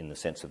in the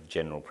sense of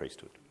general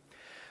priesthood.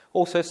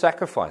 Also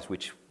sacrifice,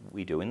 which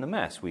we do in the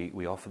Mass.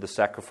 We offer the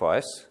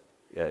sacrifice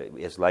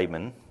as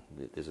laymen.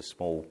 There's a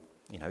small,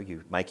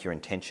 you make your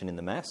intention in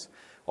the Mass,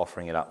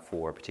 offering it up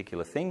for a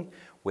particular thing.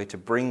 We're to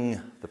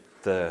bring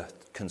the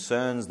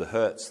concerns, the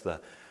hurts,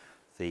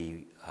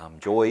 the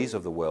joys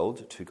of the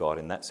world to God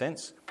in that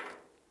sense.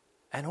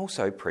 And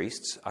also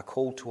priests are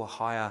called to a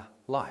higher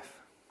life.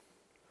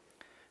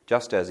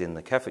 Just as in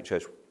the Catholic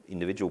Church,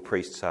 individual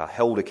priests are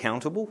held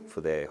accountable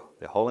for their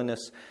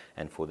holiness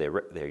and for their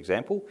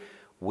example,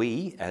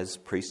 we, as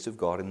priests of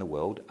God in the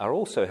world, are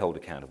also held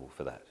accountable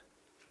for that.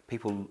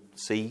 People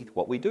see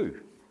what we do,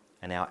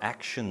 and our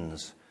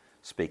actions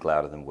speak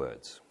louder than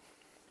words.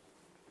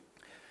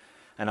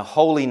 And a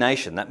holy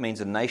nation, that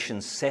means a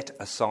nation set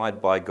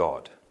aside by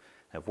God.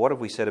 Now, what have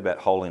we said about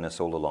holiness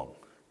all along?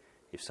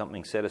 If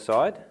something's set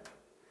aside,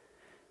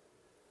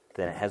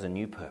 then it has a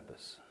new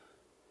purpose.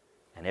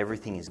 And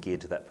everything is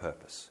geared to that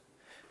purpose.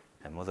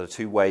 And what are the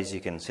two ways you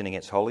can sin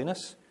against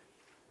holiness?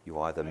 You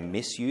either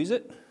misuse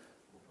it,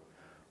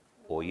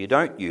 or you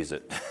don't use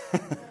it.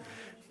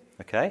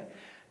 Okay?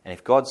 And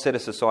if God set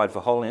us aside for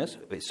holiness,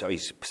 so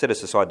He's set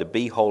us aside to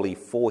be holy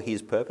for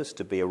His purpose,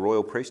 to be a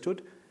royal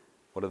priesthood,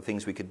 what are the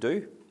things we could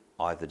do?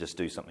 Either just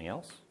do something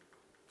else,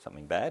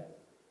 something bad,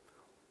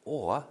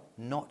 or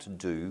not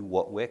do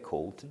what we're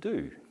called to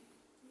do.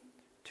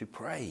 To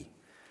pray,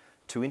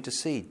 to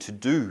intercede, to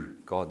do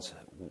God's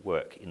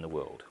work in the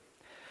world.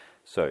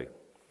 So,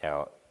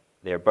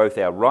 they're both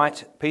our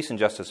right, peace and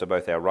justice are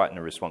both our right and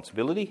a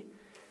responsibility,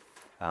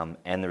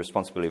 and the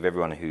responsibility of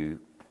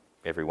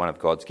every one of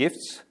God's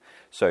gifts.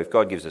 So if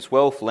God gives us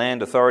wealth,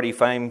 land, authority,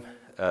 fame,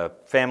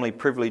 family,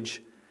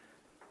 privilege,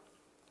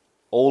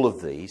 all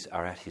of these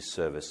are at His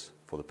service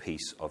for the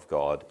peace of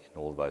God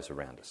and all of those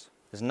around us.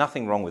 There's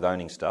nothing wrong with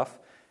owning stuff.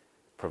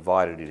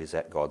 provided it is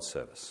at God's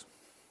service,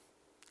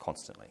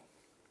 constantly.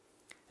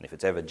 And if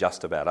it's ever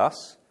just about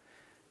us,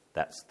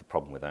 that's the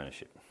problem with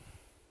ownership.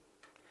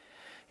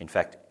 In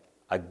fact,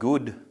 a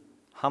good,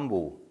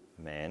 humble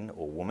man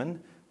or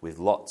woman with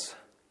lots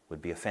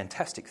would be a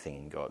fantastic thing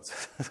in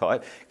God's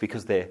sight,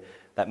 because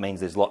that means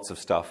there's lots of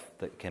stuff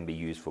that can be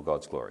used for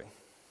God's glory.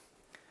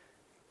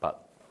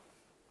 But,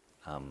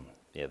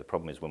 the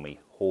problem is when we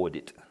hoard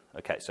it.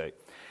 Okay, so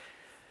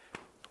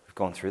we've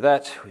gone through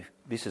that.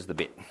 This is the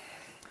bit.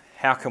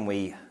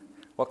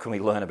 What can we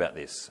learn about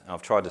this?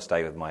 I've tried to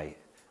stay with my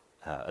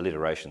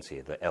alliterations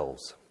here, the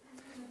L's.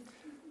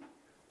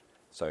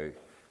 So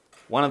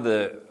one of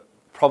the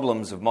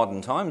problems of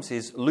modern times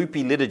is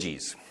loopy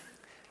liturgies.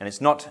 And it's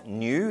not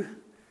new,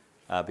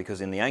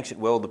 because in the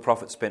ancient world, the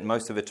prophets spent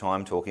most of their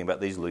time talking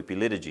about these loopy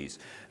liturgies.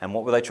 And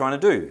what were they trying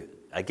to do?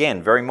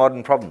 Again, very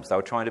modern problems. They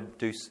were trying to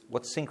do,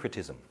 what's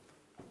syncretism?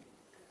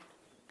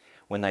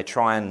 When they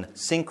try and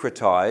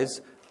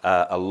syncretize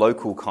a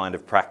local kind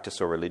of practice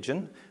or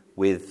religion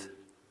with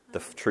the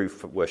true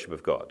worship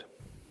of God.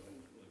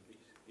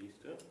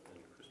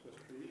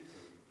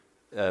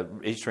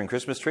 Easter and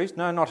Christmas trees?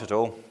 No, not at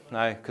all.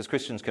 No, because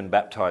Christians can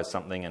baptise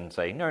something and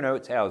say, no,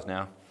 it's ours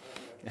now.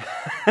 So it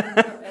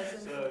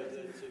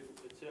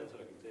sounds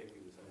like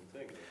exactly the same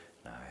thing.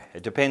 No,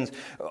 it depends.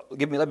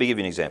 Let me give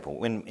you an example.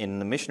 When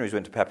the missionaries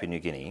went to Papua New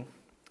Guinea,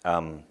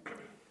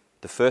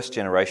 the first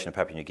generation of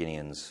Papua New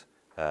Guineans,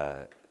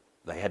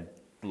 they had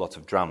lots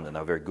of drums, and they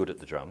were very good at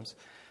the drums.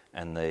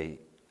 And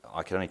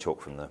I can only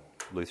talk from the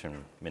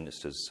Lutheran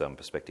minister's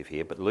perspective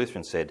here, but the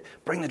Lutherans said,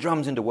 bring the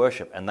drums into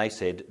worship. And they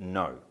said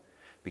no,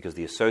 because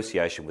the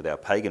association with our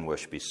pagan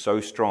worship is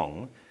so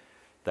strong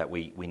that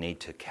we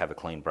need to have a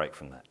clean break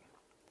from that.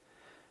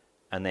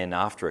 And then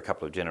after a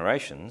couple of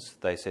generations,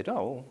 they said,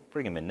 well,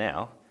 bring them in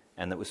now.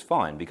 And that was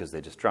fine, because they're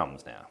just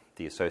drums now.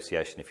 The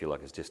association, if you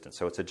like, is distant.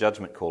 So it's a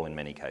judgment call in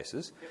many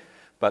cases. Yep.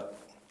 But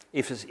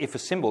if a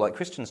symbol, like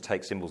Christians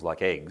take symbols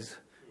like eggs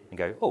and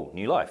go, oh,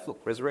 new life, look,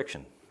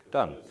 resurrection,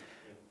 done.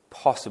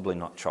 Possibly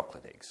not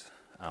chocolate eggs.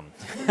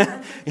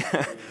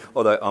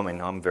 Although,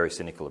 I'm very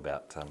cynical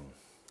about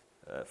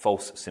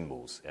false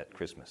symbols at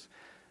Christmas.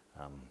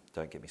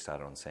 Don't get me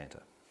started on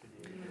Santa.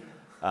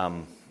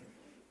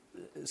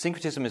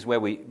 Syncretism is where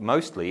we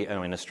mostly,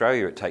 in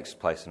Australia it takes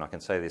place, and I can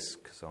say this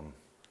because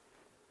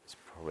it's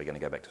probably going to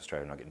go back to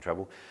Australia and not get in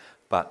trouble,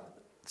 but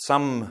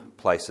some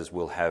places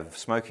will have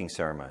smoking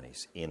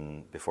ceremonies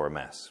before a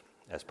Mass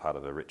as part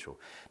of a ritual.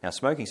 Now,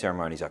 smoking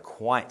ceremonies are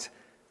quite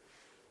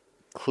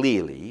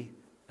clearly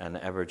an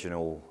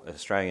Aboriginal,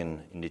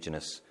 Australian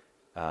Indigenous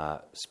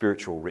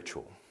spiritual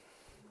ritual.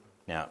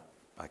 Now,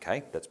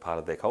 okay, that's part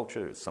of their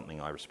culture, it's something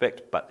I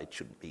respect, but it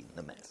shouldn't be in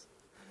the Mass,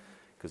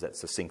 because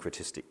that's a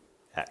syncretistic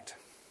act.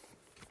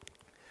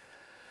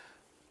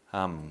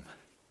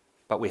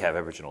 But we have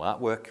Aboriginal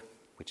artwork,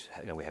 which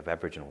we have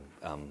Aboriginal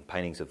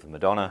paintings of the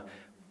Madonna.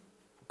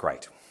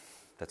 Great,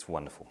 that's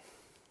wonderful.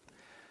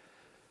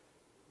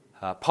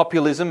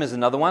 Populism is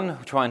another one.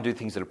 We try and do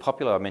things that are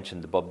popular. I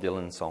mentioned the Bob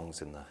Dylan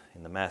songs in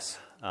the Mass.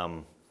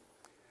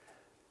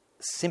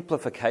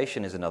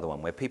 Simplification is another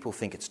one, where people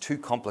think it's too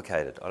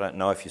complicated. I don't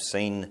know if you've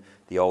seen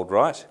the old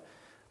rite.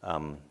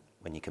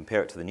 When you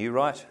compare it to the new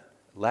rite,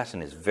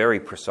 Latin is very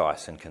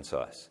precise and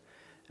concise.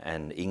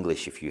 And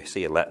English, if you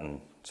see a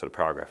Latin sort of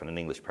paragraph and an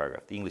English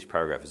paragraph, the English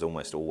paragraph is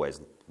almost always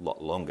a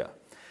lot longer.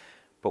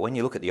 But when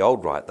you look at the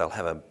old rite, they'll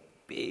have a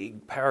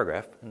big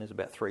paragraph and there's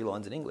about 3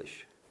 lines in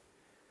English.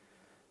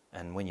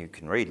 And when you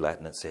can read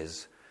Latin, it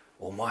says,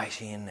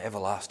 Almighty and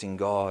everlasting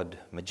God,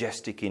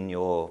 majestic in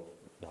your...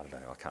 I don't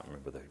know, I can't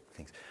remember the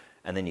things.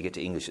 And then you get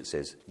to English, it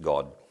says,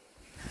 God.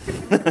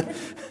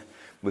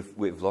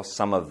 We've lost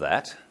some of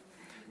that.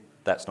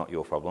 That's not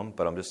your problem,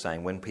 but I'm just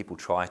saying when people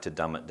try to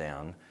dumb it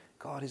down,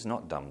 God is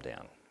not dumbed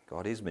down.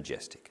 God is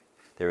majestic.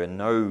 There are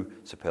no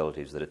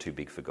superlatives that are too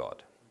big for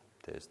God.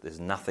 There's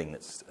nothing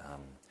that's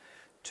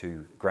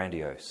too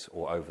grandiose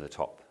or over the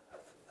top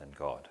than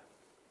God.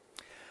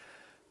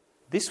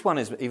 This one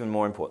is even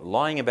more important.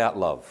 Lying about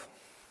love.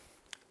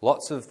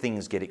 Lots of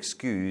things get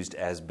excused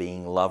as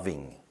being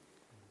loving.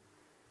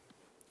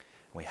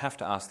 We have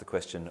to ask the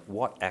question,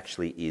 what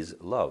actually is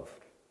love?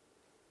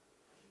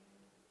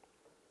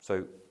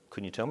 So,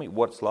 can you tell me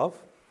what's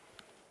love?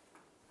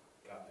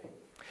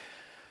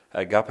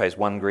 Agape is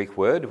one Greek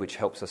word which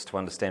helps us to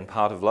understand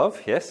part of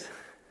love, yes?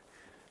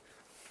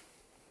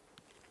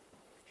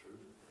 True.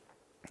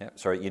 Yeah,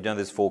 sorry, you know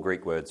there's 4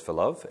 Greek words for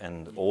love,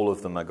 and all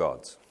of them are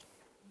gods.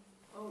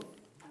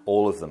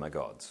 All of them are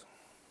gods.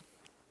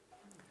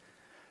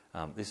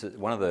 This is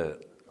one of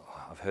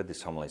I've heard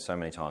this homily so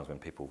many times when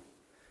people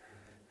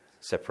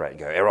separate and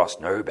go, Eros,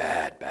 no,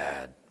 bad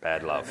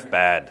love,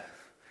 bad.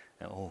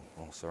 Oh,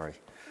 sorry.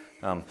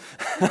 And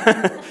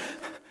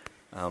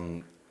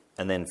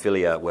then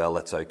philia, well,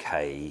 that's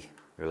okay.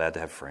 You're allowed to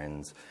have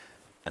friends.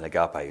 And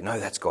agape, no,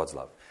 that's God's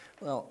love.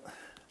 Well,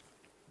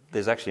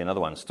 there's actually another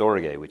one,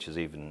 storge, which is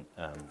even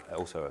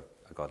also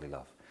a godly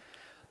love.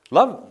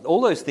 Love,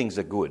 all those things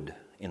are good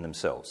in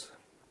themselves.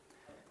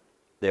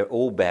 They're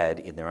all bad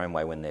in their own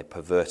way when they're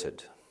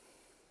perverted.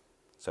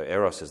 So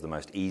eros is the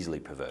most easily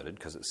perverted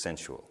because it's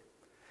sensual.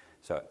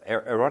 So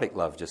erotic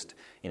love, just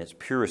in its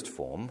purest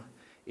form,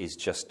 is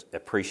just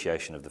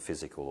appreciation of the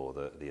physical or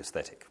the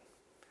aesthetic.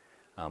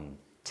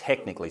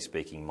 Technically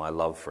speaking, my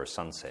love for a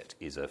sunset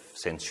is a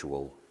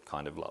sensual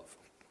kind of love.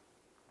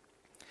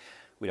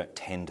 We don't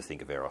tend to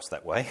think of eros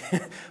that way,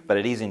 but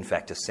it is in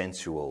fact a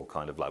sensual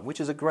kind of love, which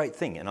is a great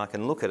thing. And I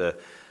can look at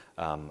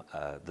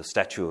the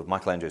statue of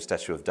Michelangelo's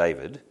statue of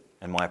David,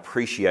 and my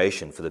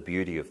appreciation for the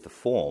beauty of the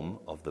form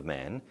of the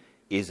man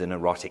is an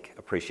erotic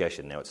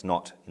appreciation. Now, it's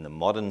not in the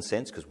modern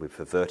sense because we've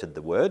perverted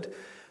the word,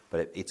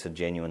 but it's a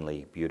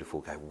genuinely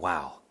beautiful,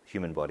 wow,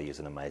 human body is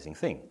an amazing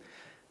thing.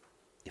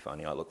 If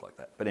only I look like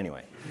that. But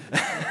anyway.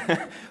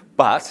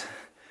 But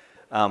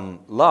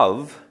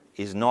love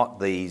is not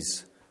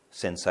these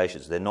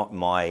sensations. They're not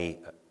my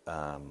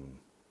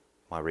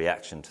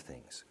reaction to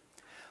things.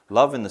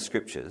 Love in the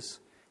Scriptures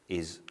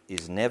is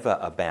never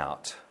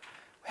about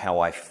how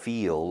I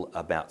feel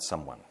about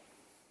someone.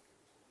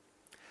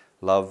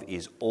 Love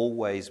is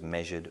always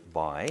measured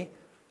by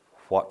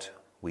what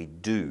we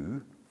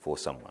do for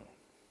someone.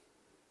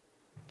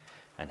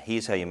 And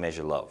here's how you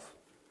measure love.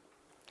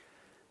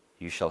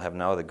 You shall have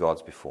no other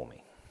gods before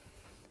me.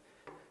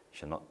 You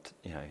shall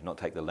not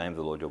take the name of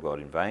the Lord your God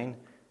in vain. You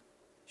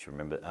should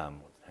remember,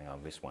 hang on,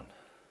 I missed one.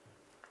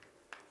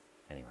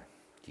 Anyway,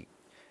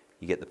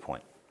 you get the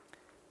point.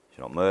 You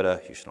shall not murder,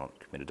 you shall not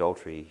commit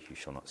adultery, you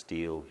shall not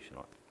steal, you shall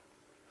not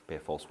bear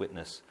false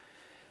witness.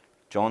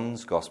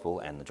 John's Gospel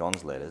and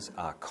John's letters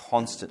are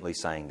constantly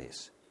saying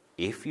this.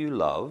 If you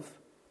love,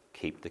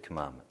 keep the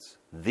commandments.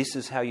 This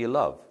is how you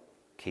love.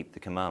 Keep the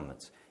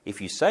commandments.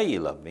 If you say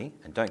you love me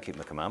and don't keep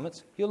my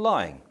commandments, you're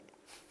lying.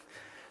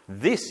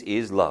 This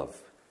is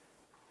love.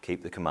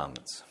 Keep the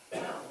commandments.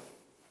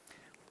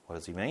 What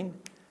does he mean?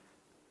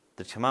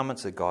 The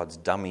commandments are God's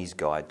dummy's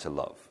guide to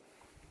love.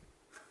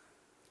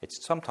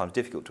 It's sometimes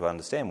difficult to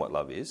understand what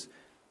love is,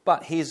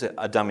 but here's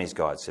a dummy's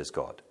guide, says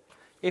God.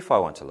 If I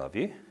want to love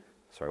you,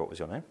 sorry, what was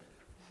your name?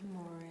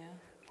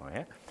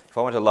 Moria. If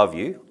I want to love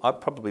you, I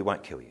probably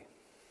won't kill you.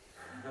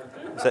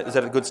 Is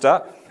that a good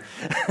start?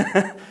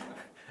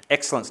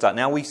 Excellent start.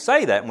 Now, we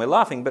say that and we're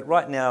laughing, but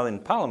right now in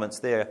parliaments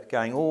they're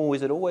going, oh,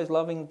 is it always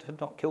loving to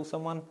not kill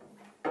someone?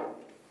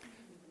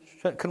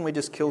 Couldn't we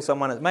just kill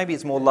someone? Maybe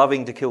it's more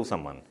loving to kill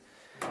someone.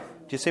 Do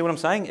you see what I'm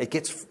saying? It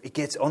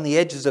gets on the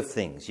edges of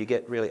things. You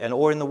get really,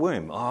 or in the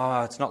womb.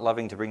 Oh, it's not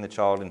loving to bring the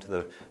child into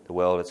the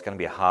world. It's going to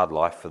be a hard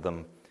life for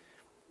them.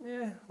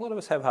 Yeah, a lot of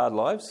us have hard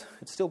lives.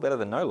 It's still better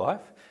than no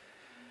life.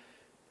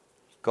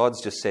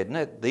 God's just said,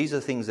 no, these are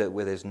things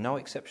where there's no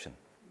exception.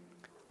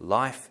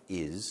 Life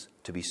is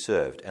to be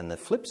served. And the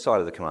flip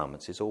side of the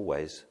commandments is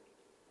always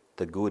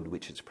the good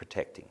which it's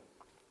protecting.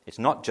 It's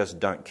not just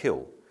don't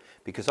kill.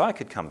 Because I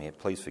could come here,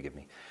 please forgive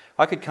me,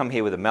 I could come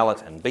here with a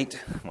mallet and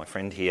beat my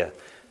friend here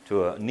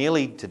to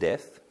nearly to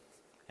death,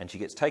 and she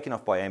gets taken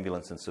off by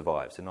ambulance and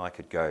survives. And I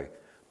could go,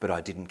 but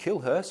I didn't kill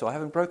her, so I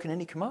haven't broken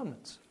any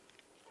commandments.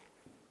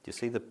 Do you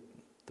see the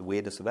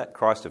weirdness of that?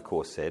 Christ, of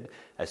course, said,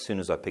 as soon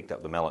as I picked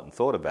up the mallet and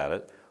thought about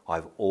it,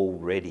 I've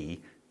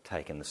already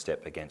taken the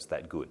step against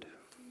that good.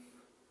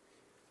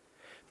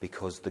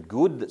 Because the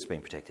good that's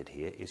been protected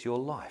here is your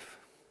life.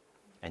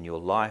 And your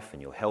life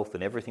and your health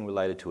and everything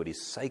related to it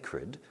is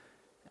sacred,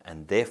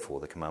 and therefore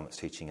the commandment's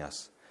teaching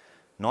us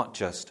not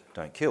just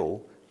don't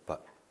kill,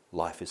 but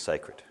life is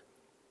sacred.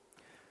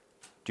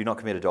 Do not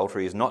commit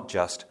adultery is not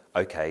just,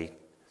 okay,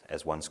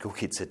 as one school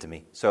kid said to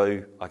me,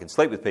 so I can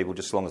sleep with people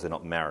just as long as they're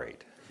not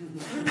married.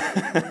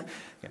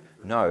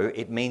 No,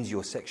 it means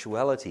your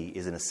sexuality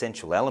is an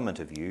essential element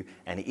of you,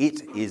 and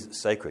it is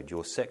sacred.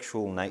 Your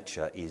sexual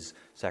nature is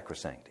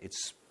sacrosanct.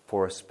 It's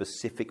for a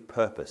specific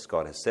purpose.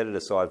 God has set it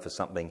aside for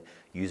something.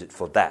 Use it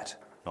for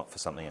that, not for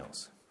something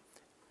else.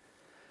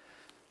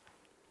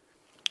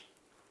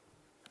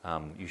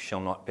 You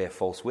shall not bear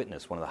false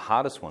witness. One of the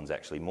hardest ones,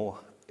 actually, more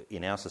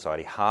in our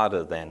society,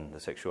 harder than the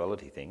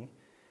sexuality thing,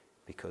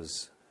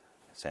 because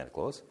Santa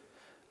Claus.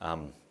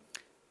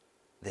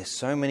 There's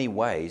so many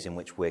ways in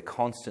which we're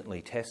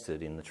constantly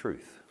tested in the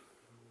truth.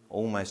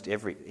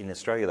 In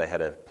Australia, they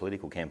had a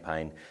political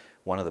campaign.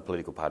 One of the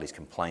political parties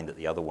complained that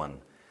the other one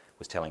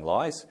was telling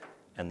lies,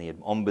 and the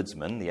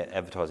ombudsman, the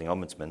advertising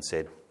ombudsman,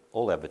 said,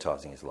 all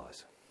advertising is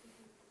lies.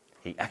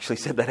 He actually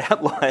said that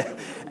out loud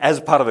as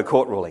part of a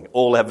court ruling.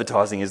 All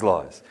advertising is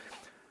lies.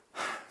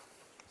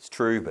 It's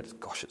true, but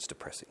gosh, it's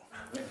depressing.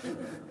 And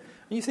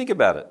you think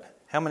about it.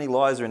 How many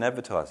lies are in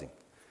advertising?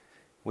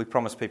 We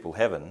promise people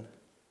heaven.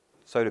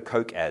 So do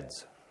Coke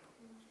ads.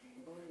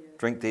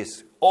 Drink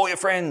this. All your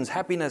friends,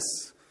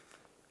 happiness.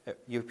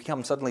 You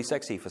become suddenly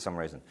sexy for some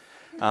reason.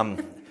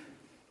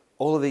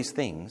 All of these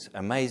things,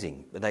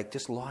 amazing. But they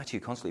just lie to you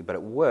constantly. But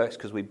it works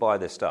because we buy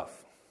their stuff.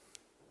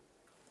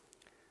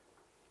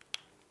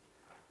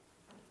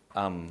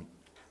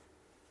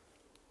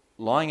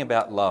 Lying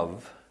about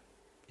love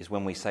is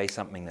when we say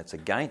something that's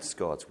against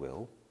God's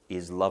will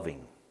is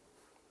loving.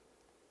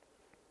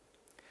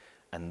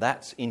 And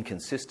that's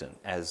inconsistent,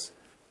 as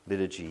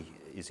liturgy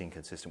is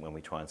inconsistent when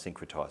we try and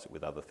syncretize it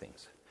with other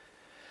things.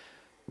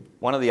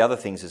 One of the other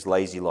things is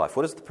lazy life.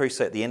 What does the priest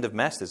say at the end of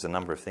Mass? There's a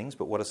number of things,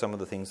 but what are some of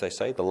the things they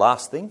say? The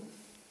last thing?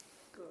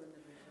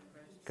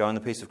 Go in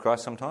the peace of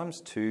Christ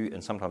sometimes,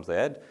 and sometimes they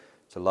add,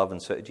 to love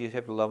and serve. Do you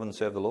have to love and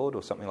serve the Lord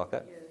or something like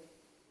that? Yeah.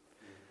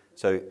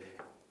 So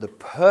the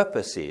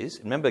purpose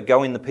is, remember,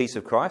 go in the peace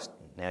of Christ.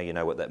 Now you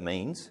know what that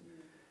means.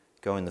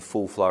 Go in the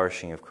full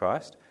flourishing of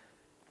Christ.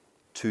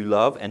 To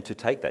love and to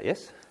take that,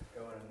 yes?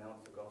 Go and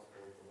announce the gospel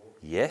of the Lord.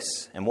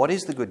 Yes. And what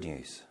is the good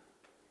news?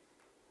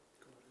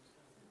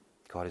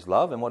 God is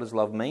love. And what does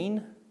love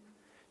mean?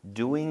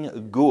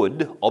 Doing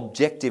good,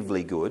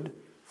 objectively good,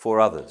 for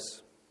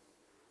others.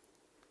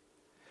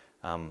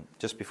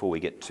 Just before we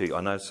get to,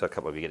 I notice a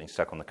couple of you getting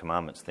stuck on the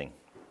commandments thing.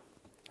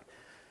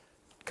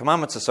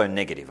 Commandments are so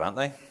negative, aren't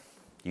they?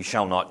 You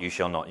shall not, you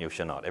shall not, you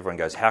shall not. Everyone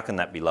goes, how can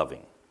that be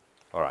loving?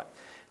 All right.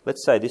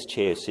 Let's say this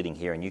chair is sitting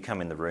here and you come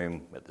in the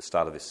room at the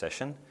start of this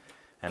session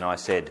and I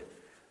said,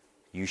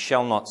 you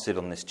shall not sit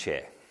on this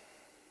chair.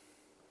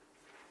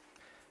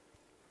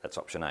 That's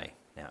option A.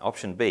 Now,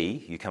 option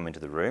B, you come into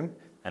the room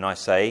and I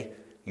say,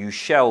 you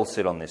shall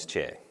sit on this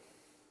chair.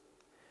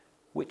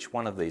 Which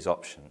one of these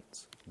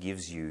options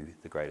gives you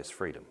the greatest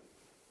freedom?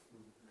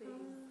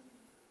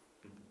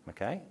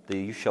 Okay? The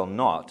you shall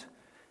not,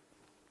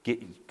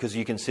 because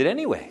you can sit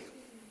anywhere.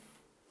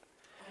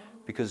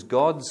 Because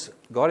God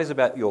is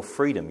about your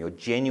freedom, your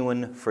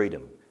genuine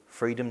freedom.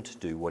 Freedom to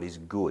do what is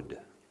good.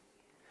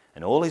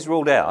 And all He's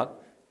ruled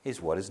out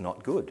is what is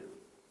not good.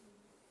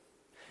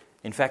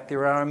 In fact,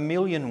 there are a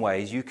million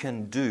ways you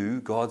can do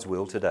God's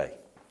will today.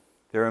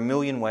 There are a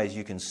million ways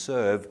you can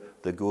serve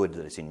the good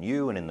that is in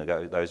you and in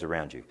those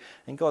around you.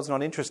 And God's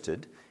not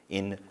interested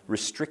in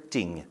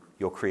restricting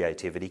your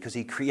creativity because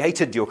He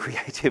created your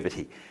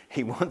creativity.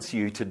 He wants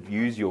you to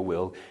use your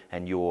will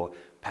and your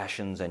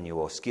passions and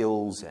your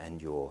skills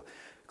and your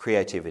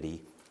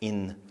creativity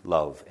in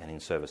love and in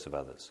service of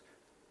others.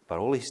 But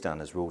all He's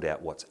done is ruled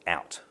out what's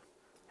out.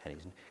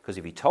 Because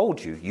if He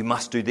told you, you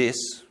must do this,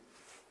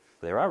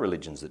 there are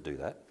religions that do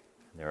that.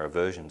 There are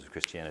versions of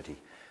Christianity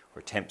or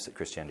attempts at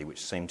Christianity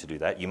which seem to do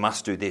that. You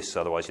must do this,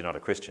 otherwise you're not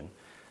a Christian.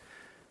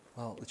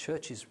 Well, the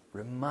church is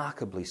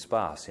remarkably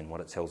sparse in what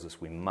it tells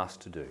us we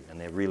must do, and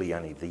they're really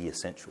only the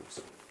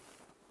essentials.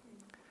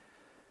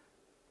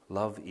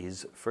 Love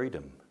is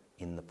freedom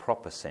in the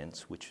proper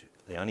sense, which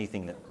the only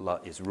thing that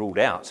is ruled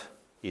out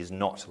is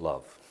not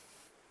love,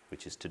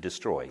 which is to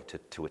destroy,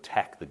 to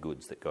attack the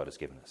goods that God has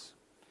given us.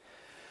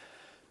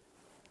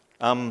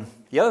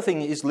 The other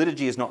thing is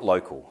liturgy is not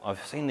local.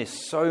 I've seen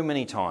this so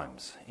many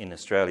times in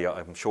Australia.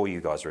 I'm sure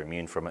you guys are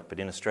immune from it, but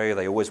in Australia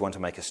they always want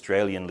to make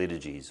Australian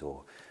liturgies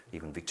or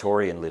even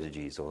Victorian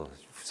liturgies or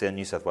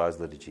New South Wales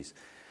liturgies.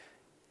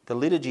 The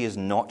liturgy is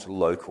not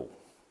local.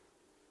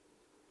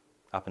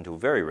 Up until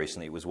very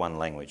recently it was one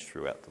language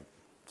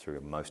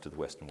through most of the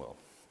Western world.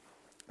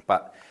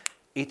 But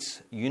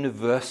it's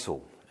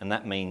universal, and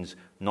that means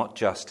not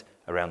just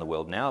around the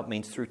world now, it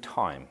means through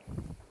time.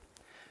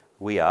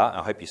 We are,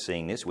 I hope you're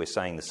seeing this, we're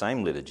saying the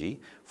same liturgy,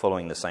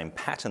 following the same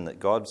pattern that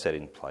God set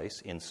in place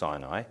in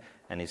Sinai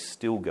and is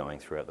still going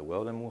throughout the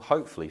world and will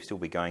hopefully still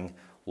be going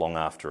long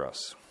after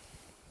us.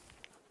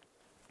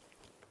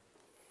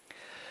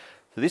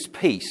 So this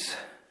peace,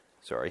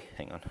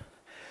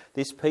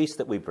 this peace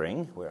that we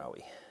bring, where are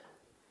we?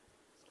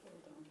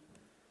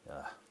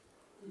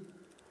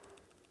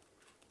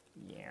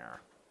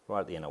 Right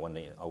at the end, I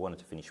wanted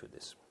to finish with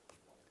this.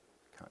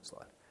 Current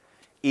slide.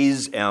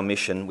 Is our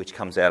mission which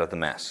comes out of the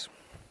Mass.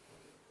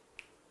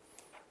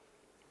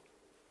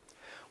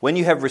 When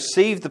you have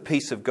received the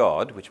peace of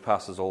God, which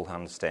passes all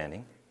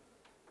understanding,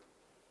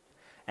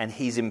 and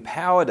He's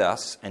empowered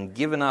us and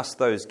given us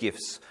those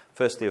gifts,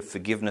 firstly of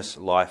forgiveness,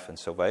 life and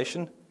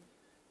salvation,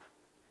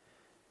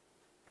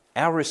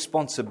 our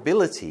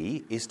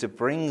responsibility is to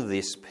bring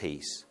this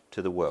peace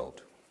to the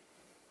world.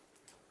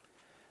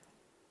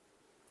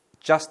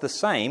 Just the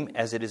same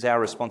as it is our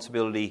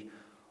responsibility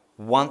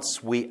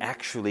once we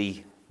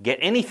actually get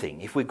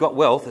anything. If we've got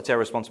wealth, it's our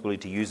responsibility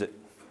to use it.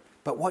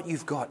 But what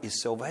you've got is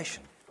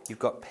salvation. You've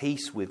got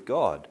peace with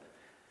God.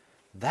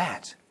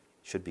 That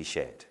should be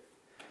shared.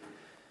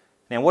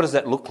 Now, what does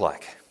that look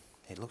like?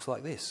 It looks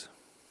like this.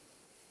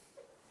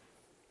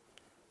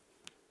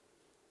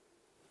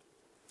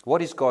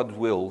 What is God's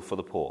will for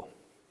the poor?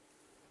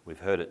 We've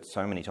heard it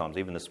so many times,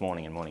 even this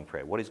morning in morning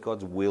prayer. What is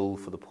God's will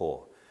for the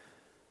poor?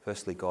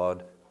 Firstly,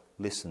 God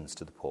listens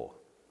to the poor.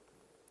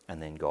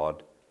 And then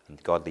God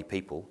and godly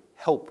people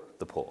help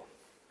the poor.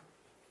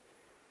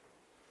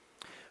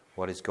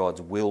 What is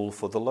God's will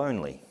for the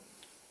lonely?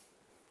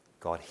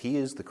 God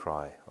hears the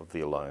cry of the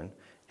alone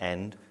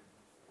and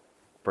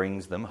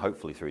brings them,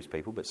 hopefully through His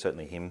people, but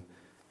certainly Him,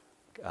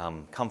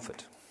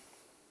 comfort.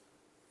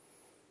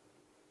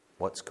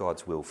 What's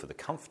God's will for the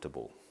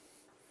comfortable?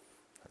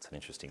 That's an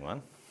interesting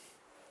one.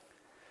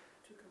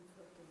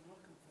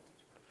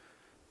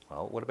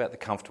 Well, what about the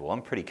comfortable?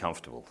 I'm pretty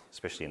comfortable,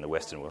 especially in the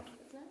Western world.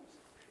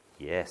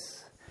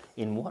 Yes.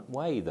 In what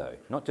way, though?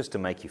 Not just to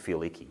make you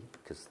feel icky,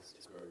 because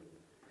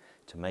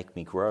to make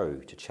me grow,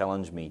 to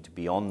challenge me to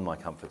beyond my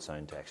comfort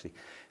zone, to actually...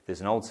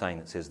 There's an old saying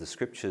that says the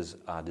scriptures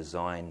are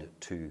designed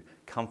to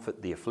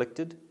comfort the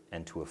afflicted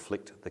and to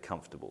afflict the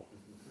comfortable.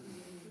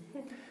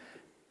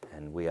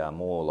 And we are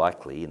more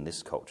likely in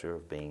this culture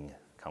of being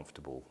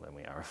comfortable than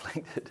we are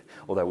afflicted,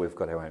 although we've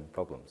got our own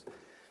problems.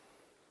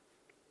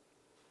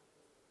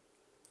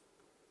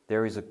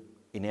 There is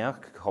in our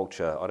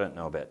culture, I don't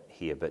know about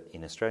here, but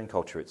in Australian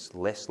culture, it's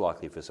less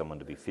likely for someone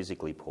to be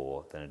physically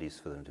poor than it is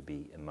for them to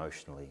be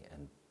emotionally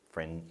and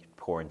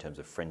poor in terms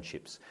of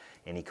friendships,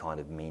 any kind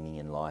of meaning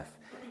in life,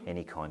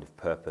 any kind of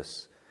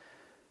purpose.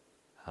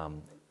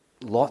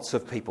 Lots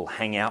of people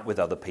hang out with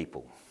other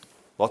people.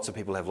 Lots of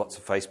people have lots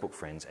of Facebook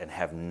friends and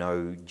have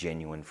no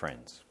genuine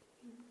friends.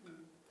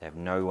 They have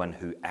no one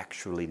who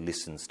actually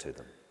listens to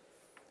them,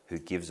 who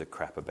gives a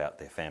crap about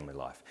their family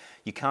life.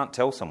 You can't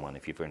tell someone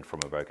if you've been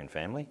from a broken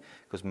family,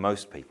 because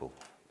most people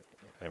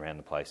around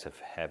the place have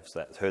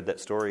heard that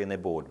story and they're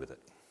bored with it.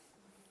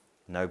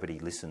 Nobody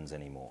listens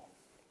anymore.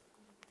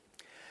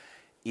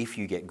 If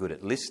you get good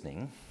at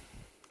listening,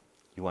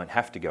 you won't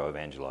have to go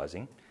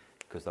evangelising,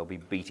 because they'll be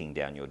beating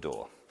down your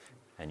door.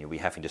 And you'll be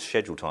having to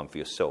schedule time for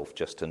yourself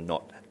just to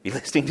not be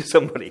listening to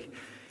somebody.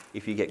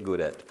 If you get good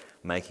at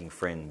making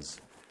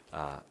friends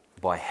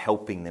by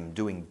helping them,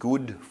 doing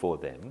good for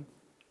them,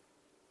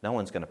 no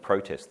one's going to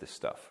protest this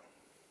stuff.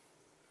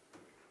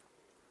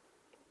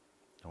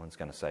 No one's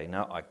going to say,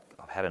 no,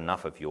 I've had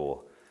enough of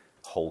your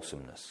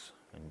wholesomeness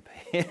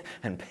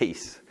and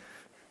peace.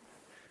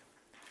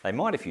 They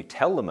might if you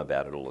tell them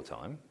about it all the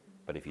time,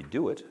 but if you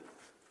do it...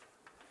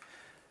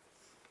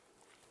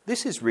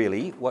 This is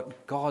really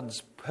what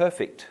God's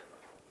perfect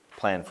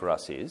plan for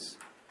us is.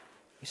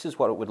 This is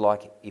what it would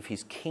like if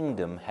his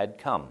kingdom had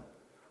come.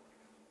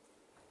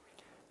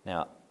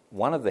 Now,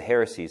 one of the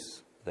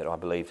heresies that I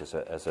believed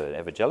as an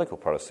evangelical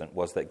Protestant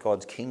was that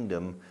God's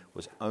kingdom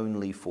was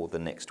only for the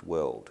next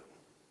world.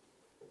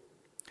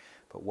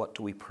 But what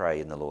do we pray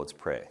in the Lord's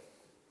Prayer?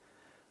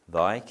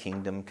 Thy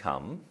kingdom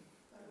come,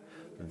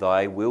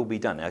 thy will be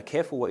done. Now,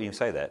 careful what you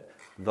say that.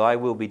 Thy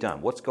will be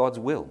done. What's God's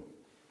will?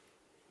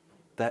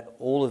 That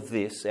all of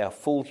this, our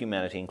full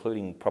humanity,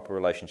 including proper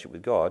relationship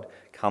with God,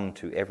 come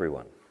to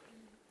everyone.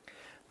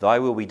 Thy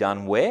will be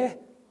done where?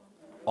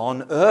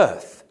 On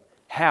earth.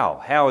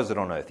 How? How is it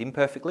on earth?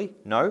 Imperfectly?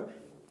 No.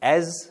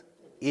 As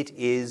it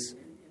is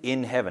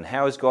in heaven.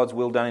 How is God's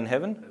will done in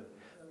heaven?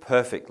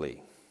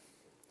 Perfectly.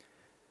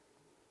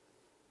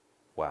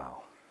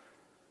 Wow.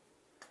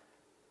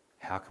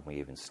 How can we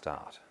even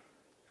start?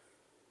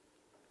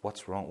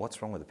 What's wrong?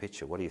 What's wrong with the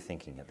picture? What are you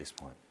thinking at this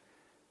point?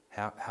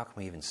 How can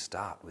we even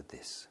start with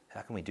this? How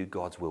can we do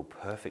God's will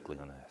perfectly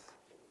on earth?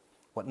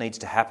 What needs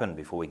to happen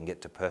before we can get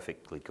to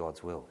perfectly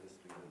God's will?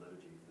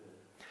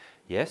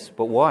 Yes,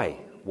 but why?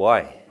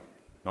 Why?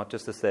 Not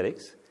just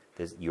aesthetics.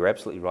 You're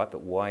absolutely right,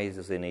 but why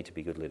does there need to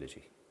be good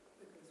liturgy?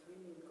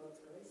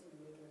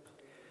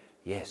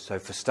 Yes, so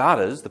for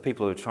starters, the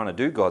people who are trying to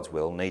do God's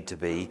will need to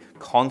be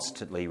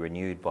constantly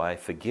renewed by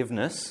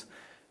forgiveness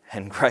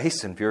and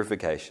grace and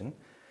purification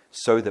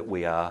so that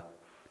we are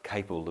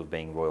capable of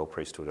being royal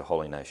priesthood, a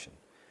holy nation.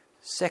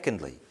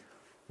 Secondly,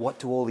 what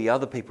do all the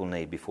other people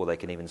need before they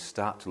can even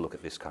start to look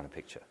at this kind of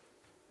picture?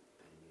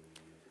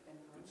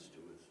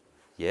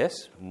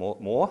 Yes,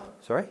 more?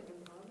 Sorry?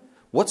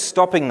 What's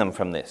stopping them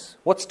from this?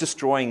 What's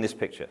destroying this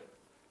picture?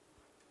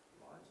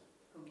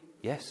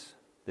 Yes,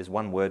 there's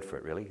one word for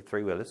it really,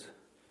 3 words.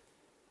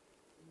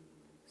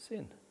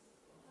 Sin.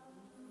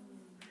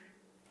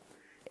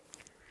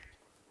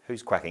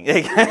 Who's quacking?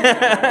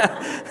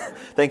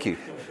 Thank you.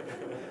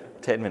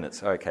 10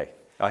 minutes, okay.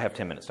 I have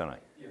 10 minutes, don't I?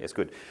 Yes,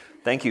 good.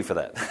 Thank you for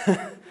that.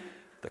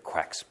 The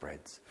quack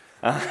spreads.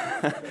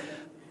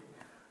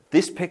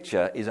 This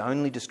picture is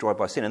only destroyed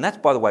by sin. And that's,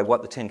 by the way,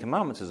 what the Ten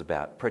Commandments is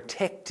about.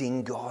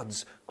 Protecting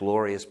God's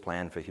glorious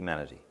plan for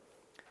humanity.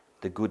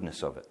 The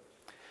goodness of it.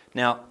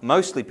 Now,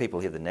 mostly people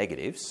hear the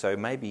negatives, so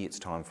maybe it's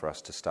time for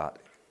us to start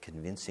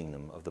convincing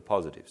them of the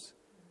positives.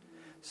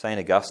 St.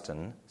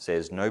 Augustine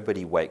says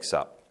nobody wakes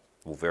up.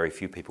 Well, very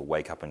few people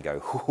wake up and go,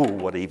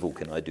 what evil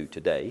can I do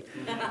today?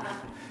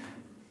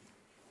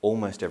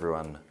 Almost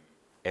everyone,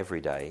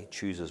 every day,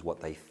 chooses what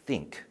they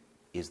think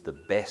is the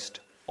best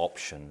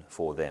option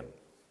for them.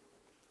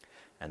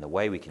 And the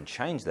way we can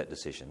change that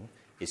decision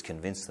is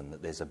convince them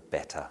that there's a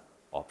better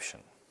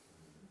option.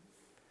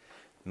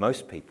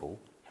 Most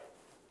people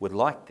would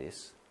like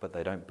this, but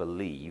they don't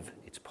believe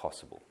it's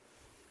possible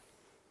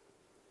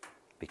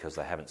because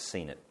they haven't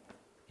seen it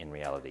in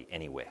reality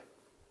anywhere.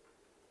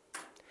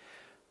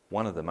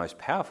 One of the most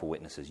powerful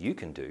witnesses you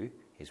can do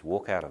is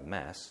walk out of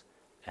Mass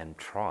and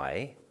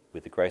try,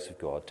 with the grace of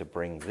God, to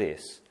bring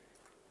this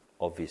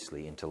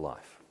obviously into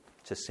life.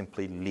 To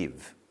simply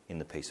live in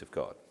the peace of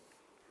God.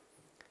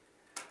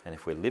 And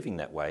if we're living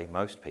that way,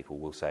 most people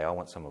will say, I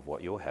want some of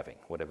what you're having,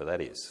 whatever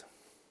that is.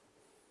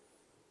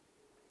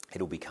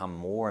 It'll become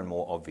more and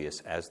more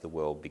obvious as the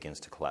world begins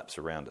to collapse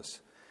around us.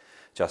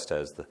 Just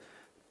as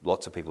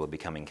lots of people are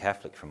becoming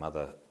Catholic from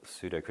other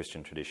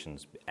pseudo-Christian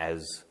traditions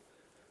as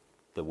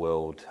the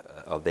world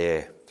of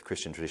their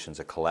Christian traditions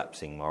are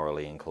collapsing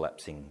morally and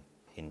collapsing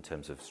in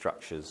terms of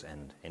structures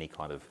and any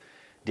kind of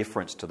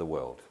difference to the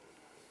world.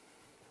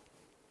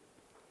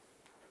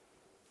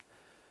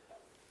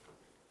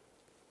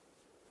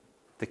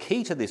 The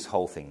key to this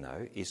whole thing,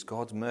 though, is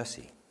God's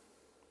mercy,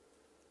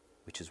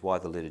 which is why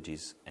the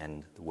liturgies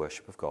and the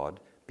worship of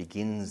God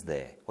begins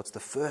there. What's the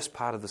first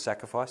part of the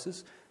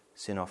sacrifices?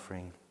 Sin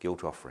offering,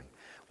 guilt offering.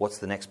 What's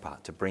the next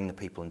part? To bring the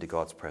people into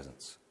God's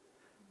presence.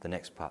 The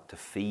next part, to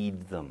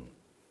feed them,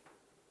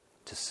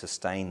 to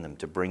sustain them,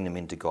 to bring them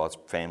into God's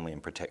family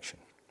and protection.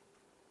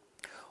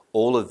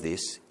 All of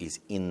this is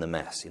in the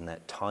Mass, in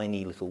that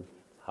tiny little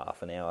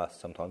half an hour,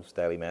 sometimes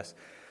daily Mass,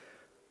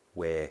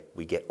 where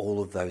we get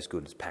all of those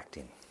goods packed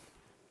in.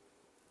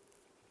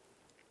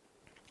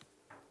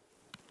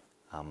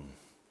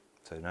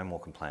 So no more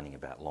complaining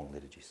about long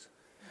liturgies.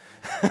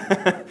 If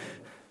they're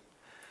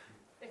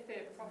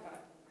proper.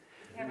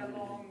 If you have a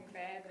long,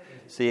 bad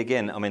liturgy. See,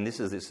 again, I mean,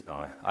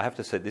 I have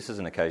to say, this is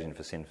an occasion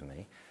for sin for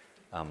me.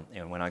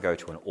 And when I go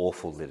to an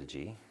awful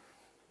liturgy,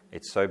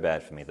 it's so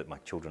bad for me that my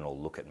children all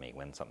look at me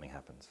when something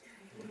happens.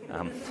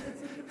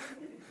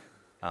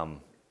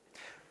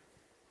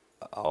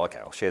 Okay,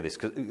 I'll share this,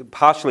 because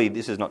partially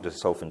this is not just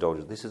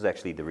self-indulgence, this is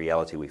actually the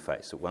reality we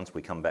face. So once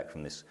we come back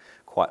from this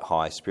quite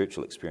high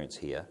spiritual experience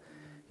here,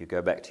 you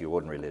go back to your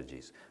ordinary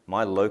liturgies.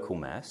 My local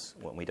Mass,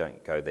 when we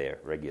don't go there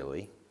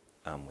regularly,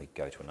 we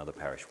go to another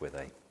parish where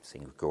they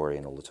sing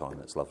Gregorian all the time,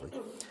 that's lovely.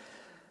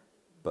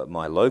 But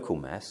my local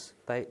Mass,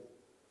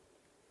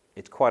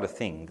 it's quite a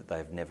thing that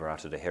they've never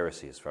uttered a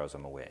heresy as far as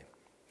I'm aware.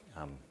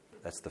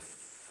 That's the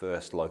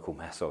first local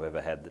Mass I've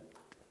ever had that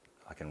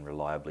I can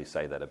reliably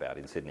say that about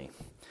in Sydney.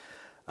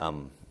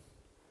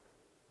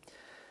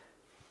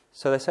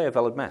 So they say a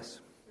valid Mass.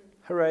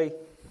 Hooray!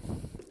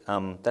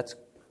 That's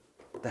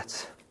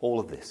all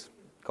of this.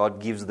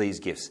 God gives these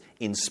gifts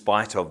in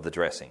spite of the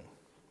dressing.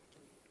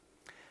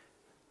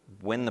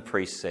 When the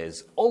priest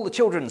says, "All the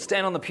children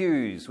stand on the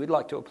pews, we'd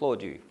like to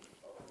applaud you,"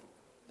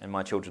 and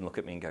my children look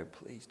at me and go,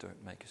 "Please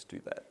don't make us do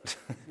that."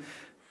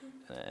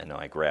 And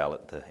I growl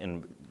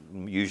and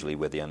usually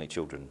we're the only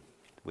children.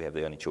 We have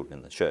the only children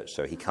in the church,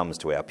 so he comes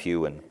to our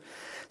pew and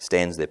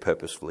stands there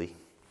purposefully.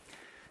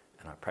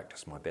 And I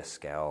practice my best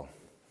scowl,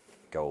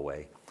 go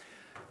away.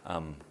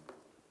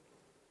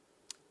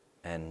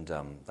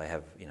 They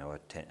have, a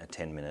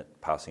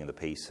 10-minute passing of the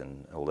peace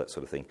and all that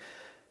sort of thing.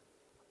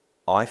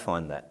 I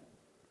find that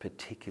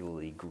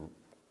particularly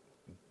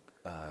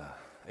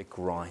it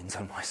grinds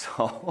on my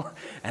soul,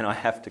 and I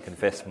have to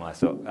confess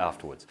myself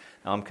afterwards.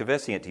 Now, I'm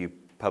confessing it to you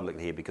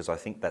publicly here because I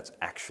think that's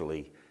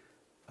actually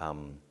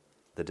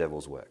the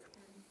devil's work.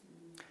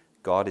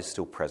 God is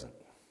still present.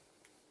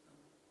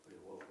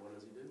 What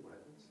does he do? What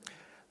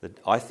happens?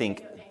 I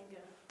think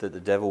that the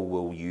devil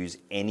will use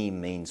any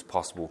means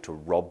possible to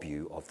rob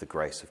you of the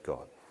grace of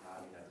God. I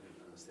don't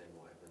even understand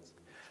what happens in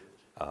the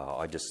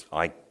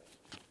church.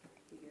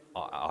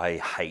 I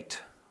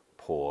hate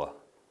poor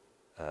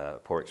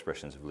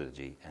expressions of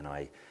liturgy, and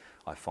I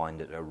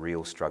find it a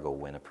real struggle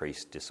when a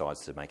priest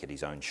decides to make it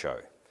his own show.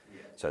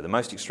 So the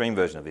most extreme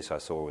version of this I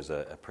saw was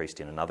a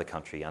priest in another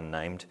country,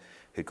 unnamed,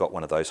 who got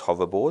one of those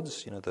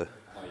hoverboards, the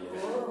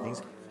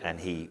things, and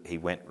he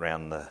went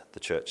around the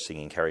church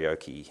singing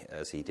karaoke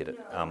as he did it.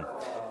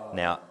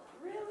 Now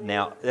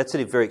that's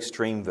a very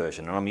extreme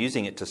version, and I'm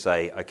using it to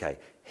say, okay,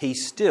 he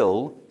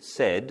still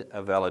said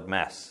a valid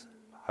Mass,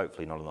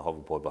 hopefully not on the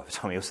hoverboard by the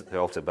time he was at the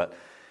altar, but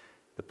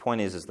the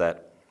point is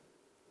that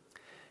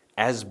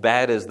as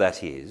bad as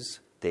that is,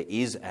 there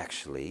is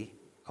actually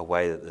a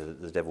way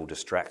that the devil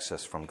distracts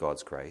us from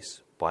God's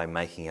grace by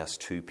making us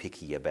too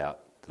picky about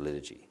the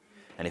liturgy.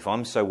 And if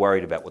I'm so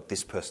worried about what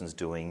this person's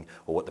doing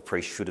or what the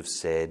priest should have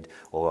said,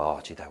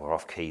 or, they were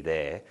off key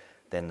there,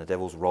 then the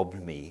devil's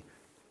robbed me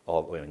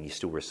of, and you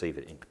still receive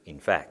it in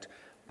fact,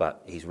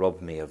 but he's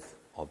robbed me of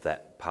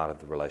that part of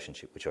the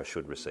relationship which I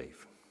should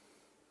receive.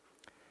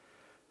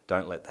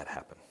 Don't let that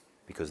happen,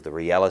 because the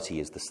reality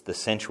is, the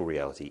central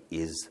reality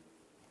is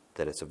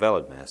that it's a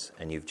valid Mass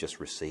and you've just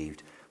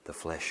received the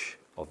flesh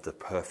of the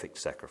perfect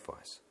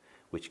sacrifice,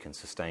 which can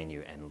sustain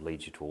you and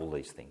lead you to all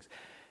these things.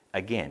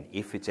 Again,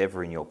 if it's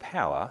ever in your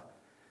power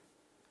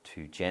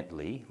to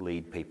gently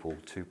lead people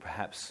to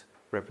perhaps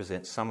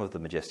represent some of the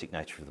majestic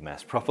nature of the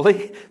Mass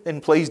properly,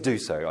 then please do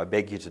so. I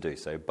beg you to do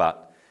so.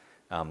 But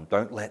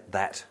don't let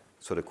that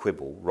sort of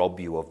quibble rob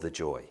you of the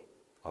joy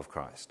of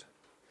Christ.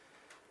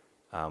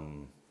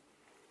 And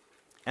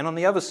on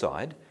the other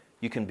side,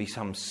 you can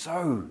become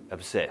so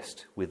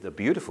obsessed with the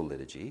beautiful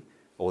liturgy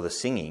or the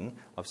singing.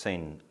 I've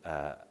seen,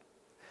 there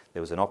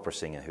was an opera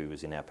singer who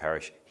was in our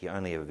parish. He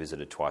only ever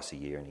visited twice a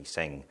year, and he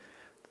sang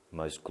the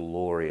most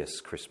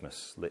glorious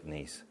Christmas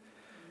litanies.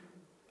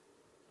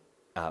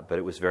 But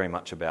it was very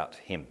much about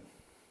him.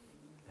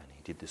 And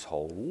he did this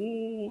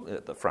whole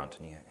at the front,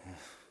 and you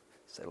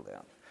settle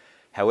down.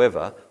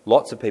 However,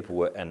 lots of people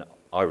were, and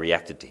I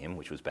reacted to him,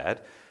 which was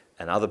bad,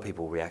 and other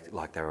people reacted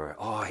like they were,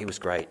 he was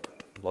great,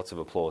 lots of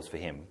applause for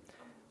him.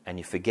 And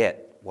you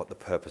forget what the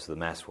purpose of the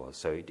Mass was.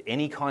 So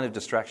any kind of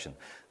distraction,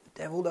 the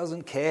devil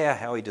doesn't care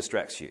how he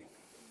distracts you.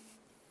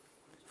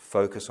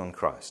 Focus on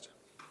Christ.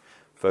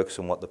 Focus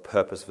on what the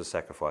purpose of a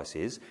sacrifice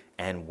is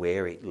and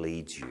where it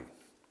leads you.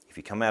 If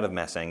you come out of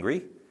Mass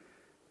angry,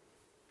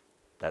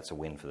 that's a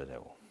win for the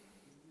devil.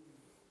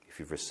 If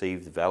you've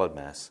received the valid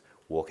Mass,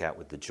 walk out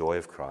with the joy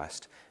of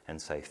Christ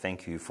and say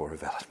thank you for a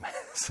valid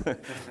Mass.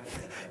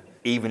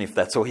 Even if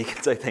that's all you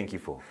can say thank you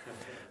for.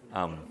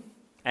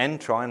 And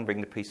try and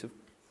bring the peace of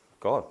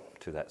God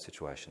to that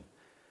situation.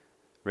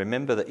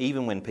 Remember that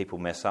even when people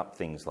mess up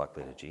things like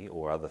liturgy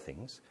or other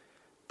things,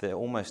 they're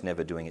almost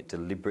never doing it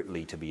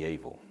deliberately to be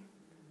evil.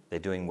 They're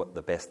doing what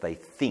the best they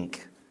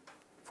think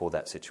for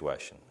that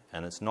situation.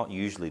 And it's not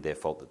usually their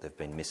fault that they've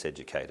been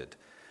miseducated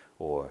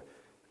or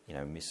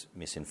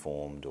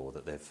misinformed, or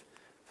that they've,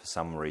 for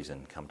some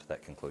reason, come to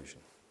that conclusion.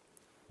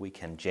 We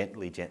can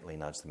gently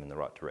nudge them in the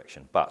right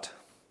direction. But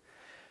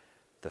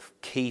the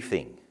key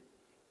thing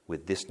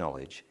with this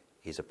knowledge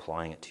is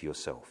applying it to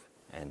yourself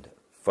and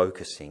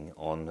focusing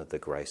on the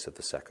grace of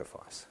the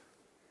sacrifice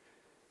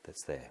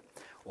that's there.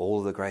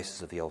 All the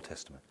graces of the Old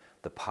Testament,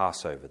 the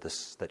Passover,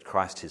 that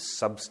Christ has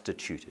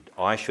substituted.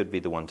 I should be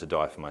the one to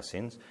die for my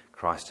sins.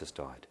 Christ has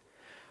died.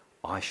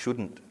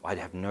 I'd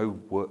have no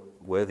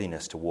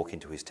worthiness to walk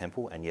into his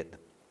temple, and yet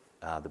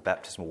the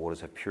baptismal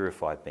waters have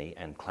purified me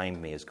and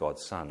claimed me as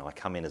God's son. I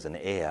come in as an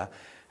heir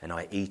and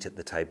I eat at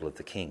the table of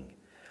the king.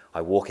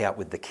 I walk out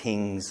with the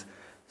king's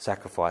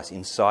sacrifice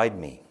inside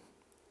me,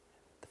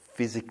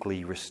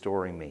 physically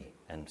restoring me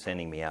and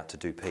sending me out to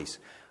do peace.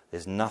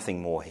 There's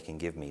nothing more he can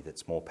give me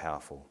that's more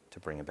powerful to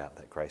bring about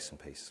that grace and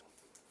peace.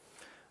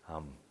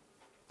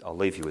 I'll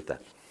leave you with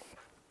that.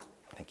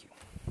 Thank you.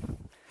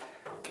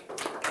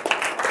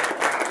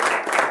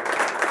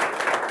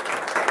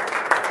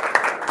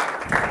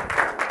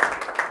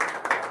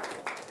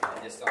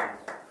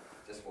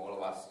 Just for all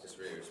of us, just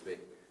really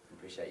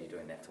appreciate you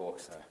doing that talk.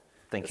 So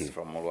Thank you.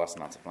 From all of us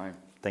in Hearts of Flame.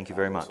 Thank you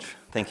very much.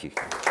 Thank you.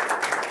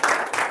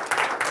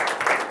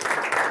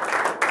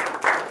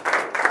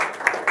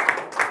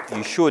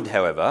 You should,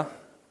 however,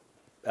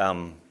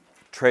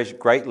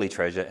 greatly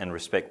treasure and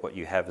respect what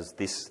you have as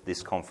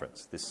this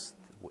conference. Is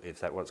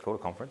that what it's called,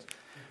 a conference?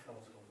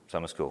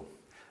 Summer school.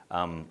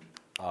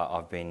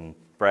 I've been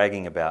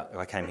bragging about,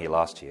 I came here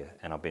last year,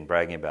 and I've been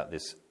bragging about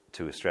this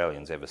to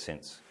Australians ever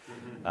since.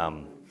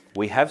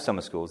 We have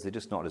summer schools, they're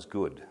just not as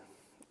good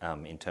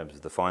in terms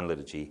of the fine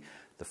liturgy,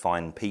 the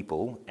fine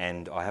people,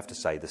 and I have to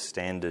say the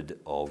standard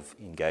of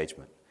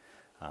engagement.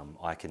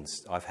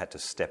 I've had to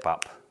step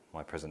up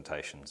my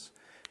presentations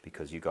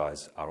because you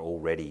guys are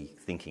already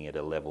thinking at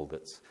a level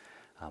that's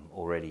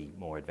already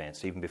more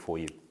advanced. Even before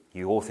you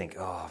all think,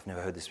 oh, I've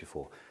never heard this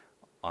before.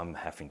 I'm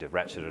having to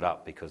ratchet it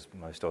up because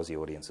most Aussie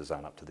audiences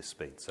aren't up to this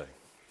speed. So,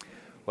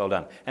 well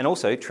done. And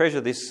also treasure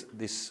this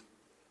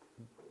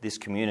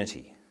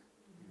community,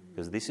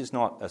 because this is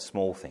not a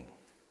small thing.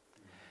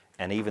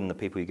 And even the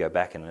people you go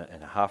back in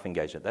a half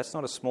engagement, that's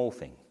not a small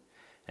thing.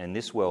 And in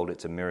this world,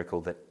 it's a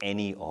miracle that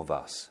any of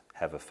us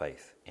have a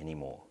faith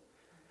anymore.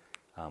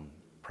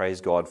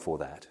 Praise God for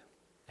that.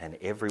 And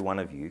every one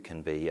of you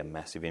can be a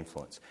massive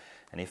influence.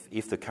 And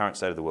if the current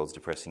state of the world is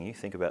depressing you,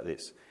 think about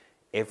this.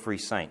 Every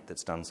saint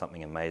that's done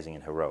something amazing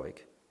and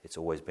heroic, it's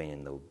always been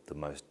in the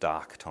most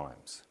dark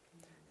times.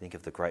 Think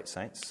of the great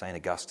saints. St.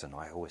 Augustine,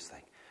 I always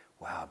think,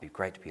 wow, it'd be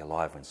great to be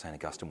alive when St.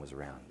 Augustine was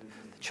around.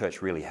 The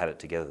church really had it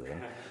together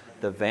then.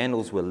 The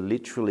Vandals were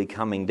literally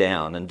coming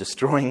down and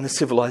destroying the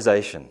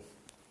civilization.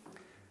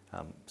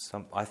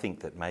 I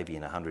think that maybe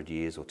in 100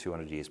 years or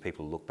 200 years,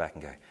 people look back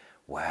and go,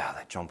 wow,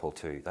 that John Paul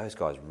II, those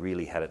guys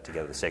really had it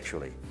together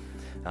sexually.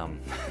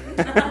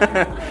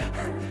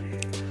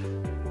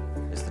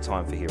 It's the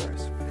time for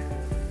heroes.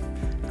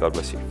 God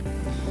bless you.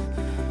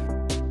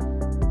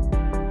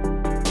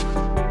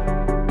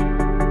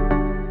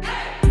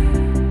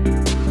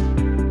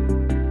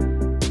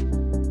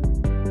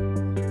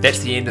 That's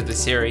the end of the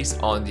series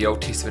on the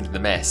Old Testament and the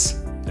Mass.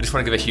 I just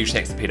want to give a huge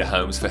thanks to Peter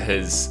Holmes for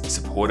his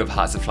support of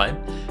Hearts of Flame,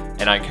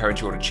 and I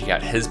encourage you all to check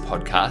out his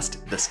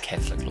podcast, This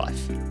Catholic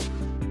Life.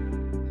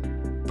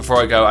 Before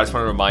I go, I just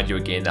want to remind you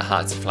again that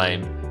Hearts of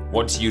Flame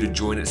wants you to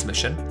join its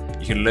mission.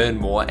 You can learn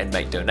more and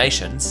make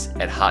donations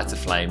at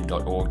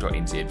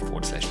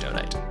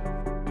heartsoflame.org.nz/donate.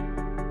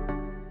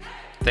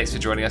 Thanks for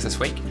joining us this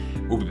week.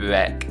 We'll be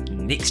back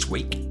next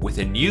week with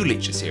a new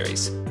lecture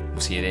series. We'll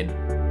see you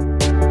then.